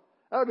world.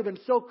 That would have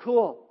been so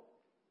cool.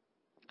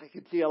 I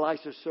could see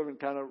Elisha's servant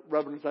kind of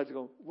rubbing his eyes and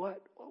going,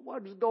 what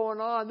is going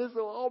on? This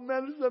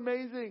is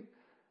amazing.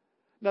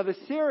 Now the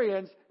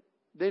Syrians,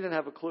 they didn't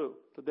have a clue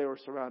that they were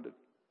surrounded.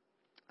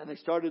 And they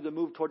started to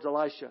move towards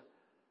Elisha.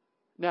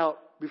 Now,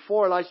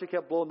 before Elisha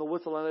kept blowing the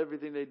whistle on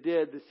everything they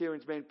did, the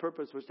Syrians' main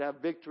purpose was to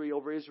have victory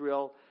over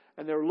Israel.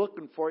 And they were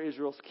looking for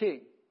Israel's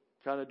king,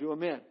 trying to do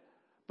him in.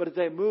 But as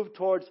they moved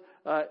towards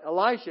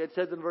Elisha, it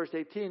says in verse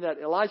 18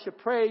 that Elisha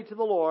prayed to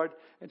the Lord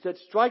and said,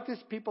 strike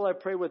this people, I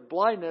pray, with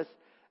blindness.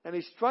 And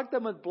he struck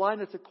them with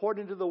blindness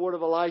according to the word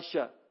of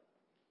Elisha.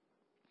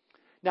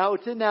 Now,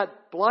 it's in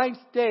that blind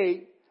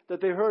state that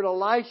they heard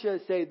Elisha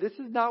say, this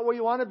is not where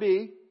you want to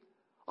be.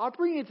 I'll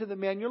bring you to the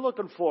man you're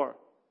looking for.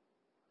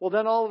 Well,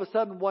 then all of a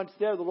sudden, once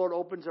there, the Lord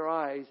opens their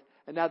eyes.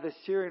 And now the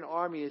Syrian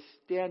army is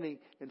standing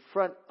in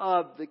front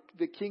of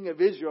the king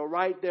of Israel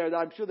right there.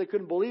 I'm sure they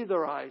couldn't believe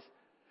their eyes.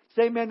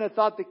 Same men that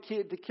thought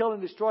to kill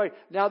and destroy,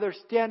 now they're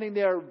standing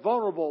there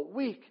vulnerable,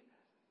 weak.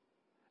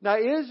 Now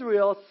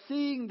Israel,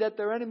 seeing that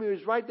their enemy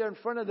was right there in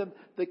front of them,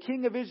 the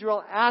king of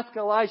Israel asked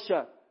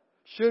Elisha,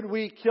 should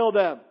we kill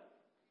them?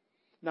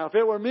 Now if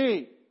it were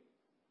me,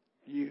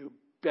 you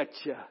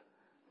betcha.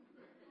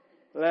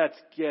 Let's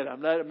get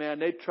them. Man,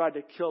 they tried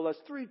to kill us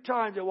 3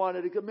 times. They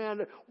wanted to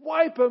command,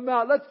 wipe them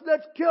out.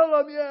 Let's kill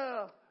them,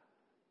 yeah.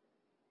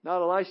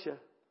 Not Elisha.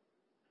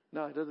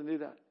 No, he doesn't do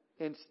that.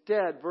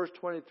 Instead, verse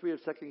 23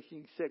 of 2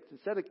 Kings 6,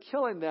 instead of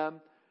killing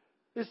them,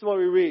 this is what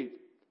we read.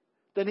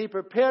 Then he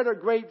prepared a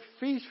great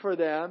feast for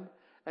them,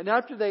 and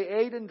after they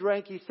ate and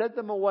drank, he sent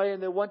them away,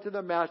 and they went to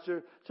their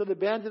master. So the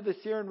bands of the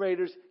Syrian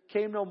raiders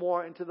came no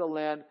more into the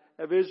land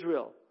of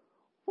Israel.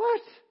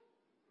 What?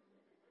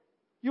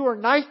 You were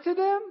nice to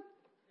them?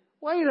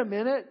 Wait a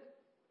minute.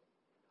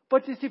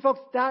 But you see, folks,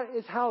 that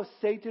is how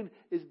Satan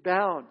is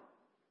bound.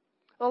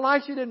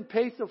 Elisha didn't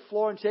pace the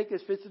floor and shake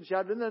his fist and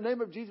shout, in the name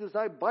of Jesus,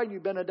 I bind you,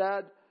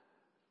 Ben-Hadad.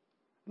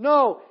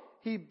 No,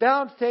 he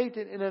bound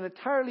Satan in an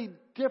entirely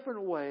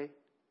different way.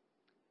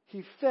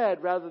 He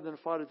fed rather than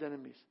fought his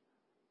enemies.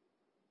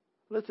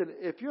 Listen,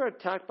 if you're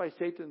attacked by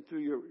Satan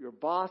through your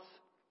boss,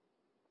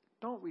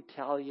 don't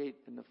retaliate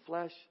in the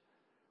flesh.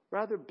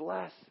 Rather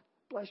bless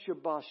your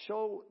boss.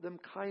 Show them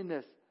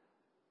kindness.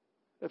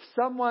 If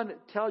someone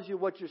tells you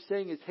what you're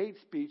saying is hate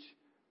speech,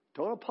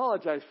 don't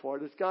apologize for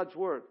it. It's God's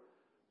word.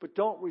 But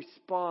don't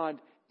respond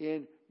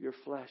in your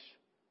flesh.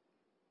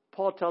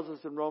 Paul tells us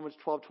in Romans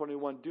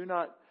 12:21, do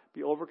not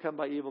be overcome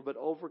by evil, but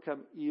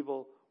overcome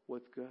evil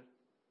with good.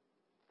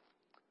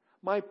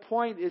 My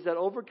point is that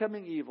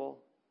overcoming evil,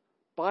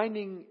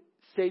 binding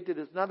Satan,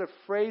 is not a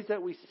phrase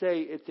that we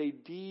say, it's a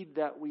deed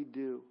that we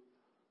do.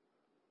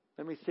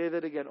 Let me say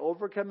that again.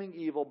 Overcoming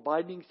evil,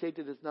 binding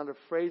Satan is not a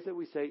phrase that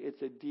we say,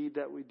 it's a deed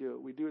that we do.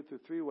 We do it through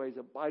 3 ways: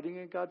 abiding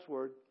in God's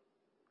word,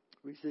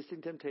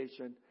 resisting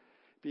temptation,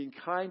 being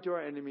kind to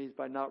our enemies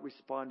by not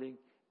responding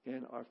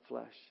in our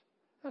flesh.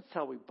 That's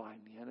how we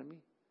bind the enemy.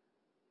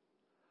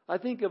 I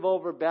think of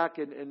over back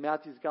in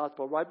Matthew's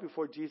gospel, right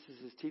before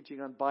Jesus'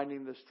 teaching on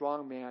binding the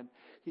strong man,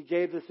 he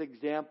gave this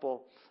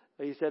example.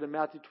 He said in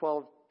Matthew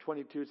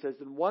 12:22, it says,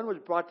 and one was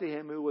brought to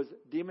him who was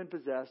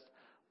demon-possessed,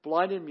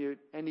 blind and mute,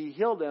 and he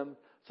healed him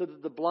so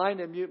that the blind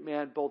and mute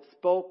man both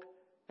spoke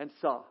and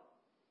saw.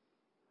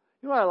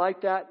 You know why I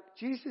like that?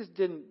 Jesus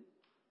didn't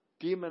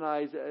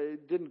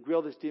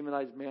grill this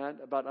demonized man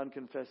about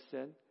unconfessed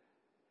sin.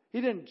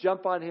 He didn't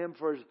jump on him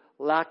for his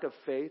lack of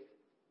faith.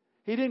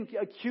 He didn't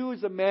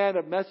accuse a man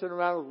of messing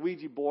around with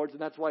Ouija boards, and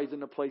that's why he's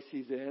in the place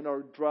he's in,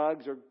 or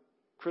drugs or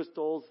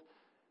crystals.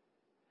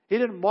 He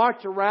didn't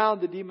march around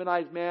the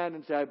demonized man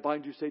and say, I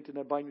bind you, Satan,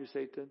 I bind you,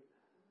 Satan.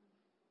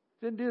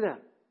 He didn't do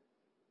that.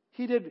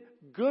 He did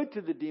good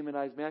to the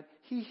demonized man.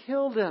 He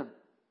healed him.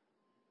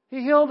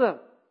 He healed him.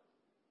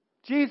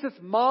 Jesus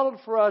modeled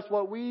for us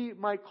what we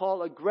might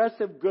call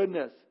aggressive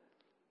goodness.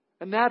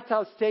 And that's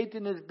how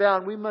Satan is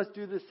bound. We must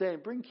do the same.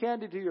 Bring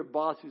candy to your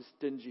boss who's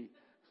stingy.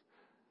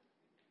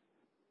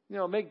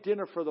 Make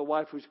dinner for the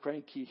wife who's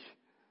cranky.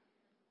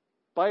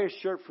 Buy a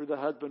shirt for the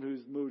husband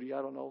who's moody.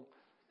 I don't know.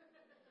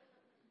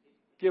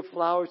 Give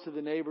flowers to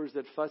the neighbors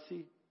that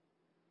fussy.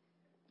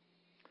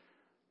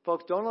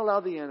 Folks, don't allow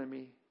the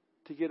enemy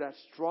to get a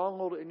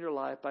stronghold in your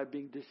life by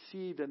being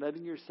deceived and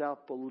letting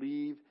yourself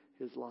believe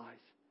his lies.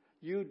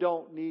 You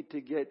don't need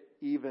to get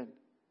even.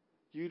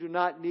 You do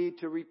not need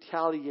to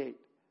retaliate.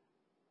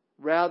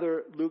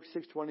 Rather, Luke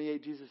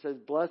 6:28, Jesus says,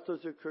 bless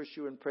those who curse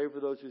you and pray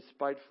for those who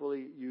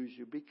spitefully use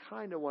you. Be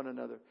kind to one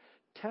another,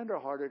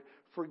 tenderhearted,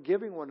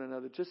 forgiving one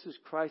another, just as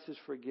Christ has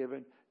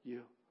forgiven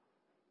you.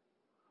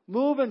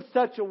 Move in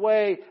such a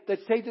way that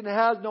Satan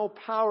has no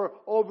power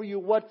over you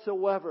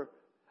whatsoever.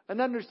 And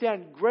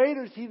understand,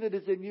 greater is he that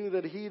is in you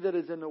than he that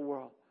is in the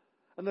world.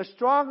 And the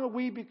stronger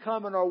we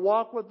become in our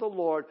walk with the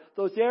Lord,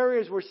 those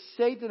areas where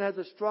Satan has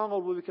a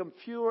stronghold will become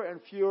fewer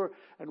and fewer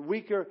and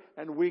weaker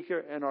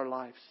in our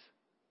lives.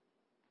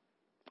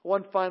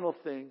 One final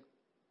thing.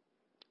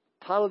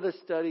 The title of this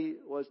study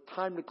was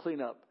Time to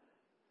Clean Up.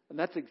 And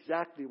that's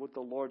exactly what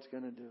the Lord's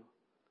going to do.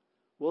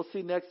 We'll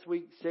see next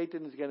week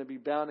Satan is going to be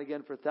bound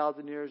again for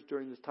 1,000 years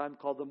during this time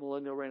called the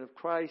millennial reign of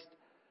Christ.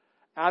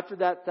 After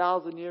that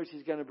 1,000 years,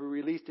 he's going to be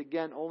released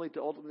again only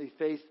to ultimately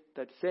face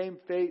that same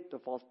fate, the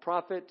false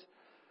prophet.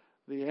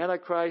 The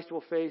Antichrist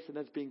will face, and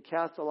that's being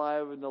cast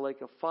alive in the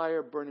lake of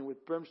fire, burning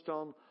with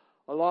brimstone,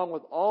 along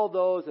with all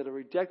those that have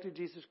rejected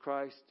Jesus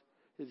Christ,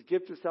 His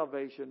gift of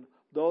salvation,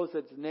 those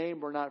that's name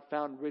were not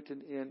found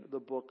written in the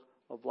book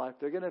of life.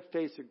 They're going to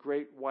face a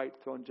great white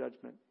throne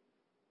judgment.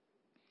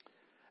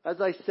 As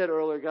I said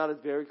earlier, God is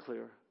very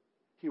clear.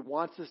 He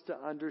wants us to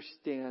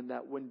understand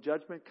that when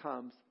judgment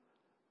comes,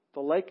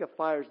 the lake of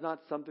fire is not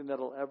something that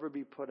will ever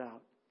be put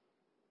out.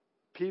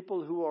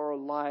 People who are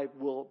alive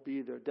will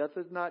be there. Death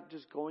is not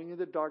just going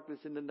into darkness,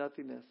 into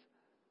nothingness.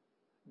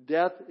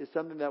 Death is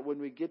something that when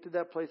we get to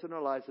that place in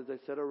our lives, as I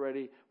said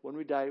already, when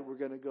we die, we're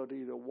going to go to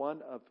either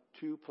one of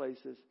two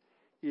places.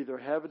 Either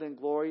heaven and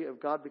glory of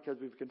God because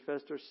we've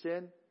confessed our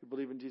sin, we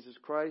believe in Jesus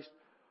Christ,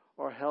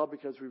 or hell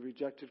because we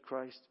rejected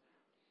Christ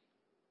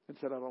and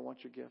said, I don't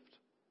want your gift.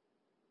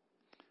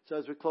 So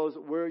as we close,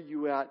 where are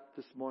you at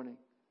this morning?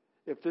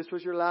 If this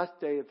was your last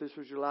day, if this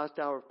was your last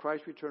hour, if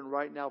Christ returned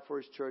right now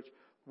for His church,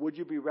 would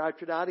you be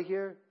raptured out of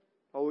here?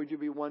 Or would you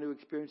be one who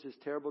experienced this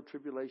terrible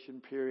tribulation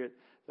period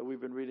that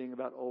we've been reading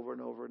about over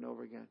and over and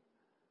over again?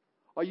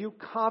 Are you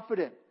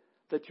confident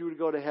that you would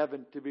go to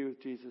heaven to be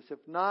with Jesus? If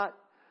not,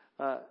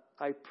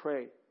 I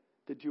pray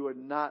that you would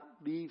not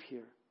leave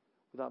here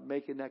without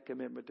making that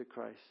commitment to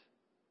Christ.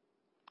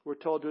 We're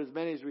told to as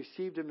many as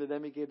received Him, to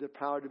them He gave the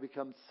power to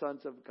become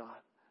sons of God.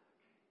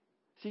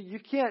 See, you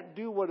can't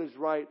do what is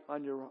right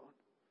on your own.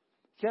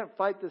 You can't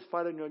fight this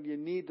fight on your own. You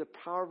need the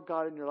power of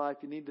God in your life.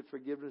 You need the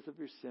forgiveness of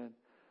your sin.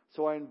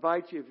 So I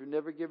invite you, if you've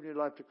never given your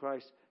life to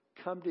Christ,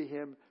 come to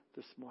Him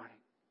this morning.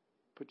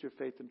 Put your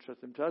faith and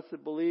trust in Him. Trust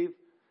and believe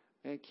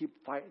and keep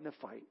fighting the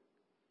fight.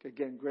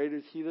 Again, greater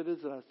is He that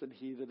is in us than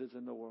he that is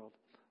in the world.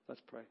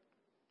 Let's pray.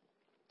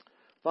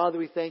 Father,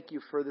 we thank You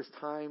for this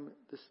time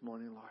this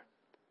morning, Lord.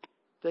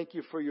 Thank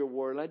You for Your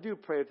word. And I do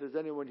pray if there's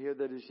anyone here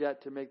that is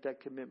yet to make that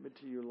commitment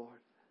to You, Lord,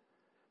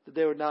 that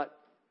they would not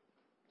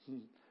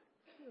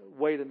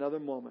wait another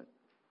moment,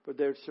 but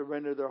they would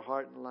surrender their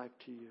heart and life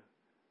to You.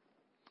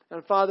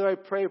 And Father, I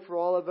pray for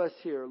all of us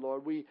here,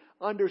 Lord. We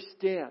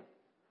understand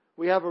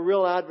we have a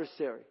real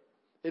adversary.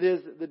 It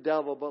is the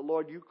devil, but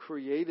Lord, You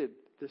created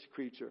this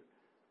creature.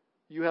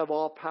 You have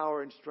all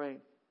power and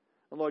strength.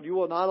 And Lord, You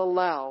will not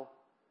allow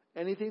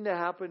anything to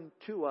happen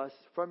to us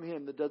from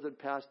him that doesn't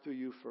pass through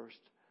You first.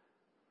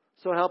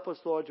 So help us,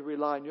 Lord, to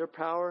rely on Your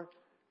power,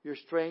 Your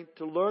strength,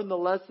 to learn the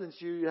lessons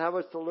You have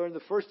us to learn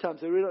the first time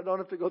so we don't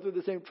have to go through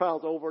the same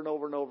trials over and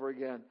over and over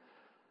again.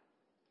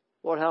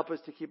 Lord, help us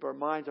to keep our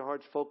minds, our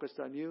hearts focused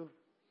on You.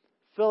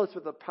 Fill us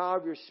with the power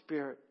of Your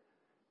Spirit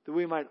that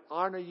we might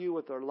honor You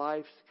with our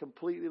lives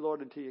completely,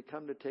 Lord, until You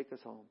come to take us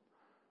home.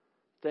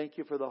 Thank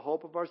You for the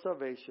hope of our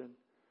salvation.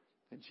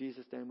 In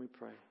Jesus' name we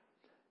pray.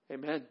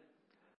 Amen.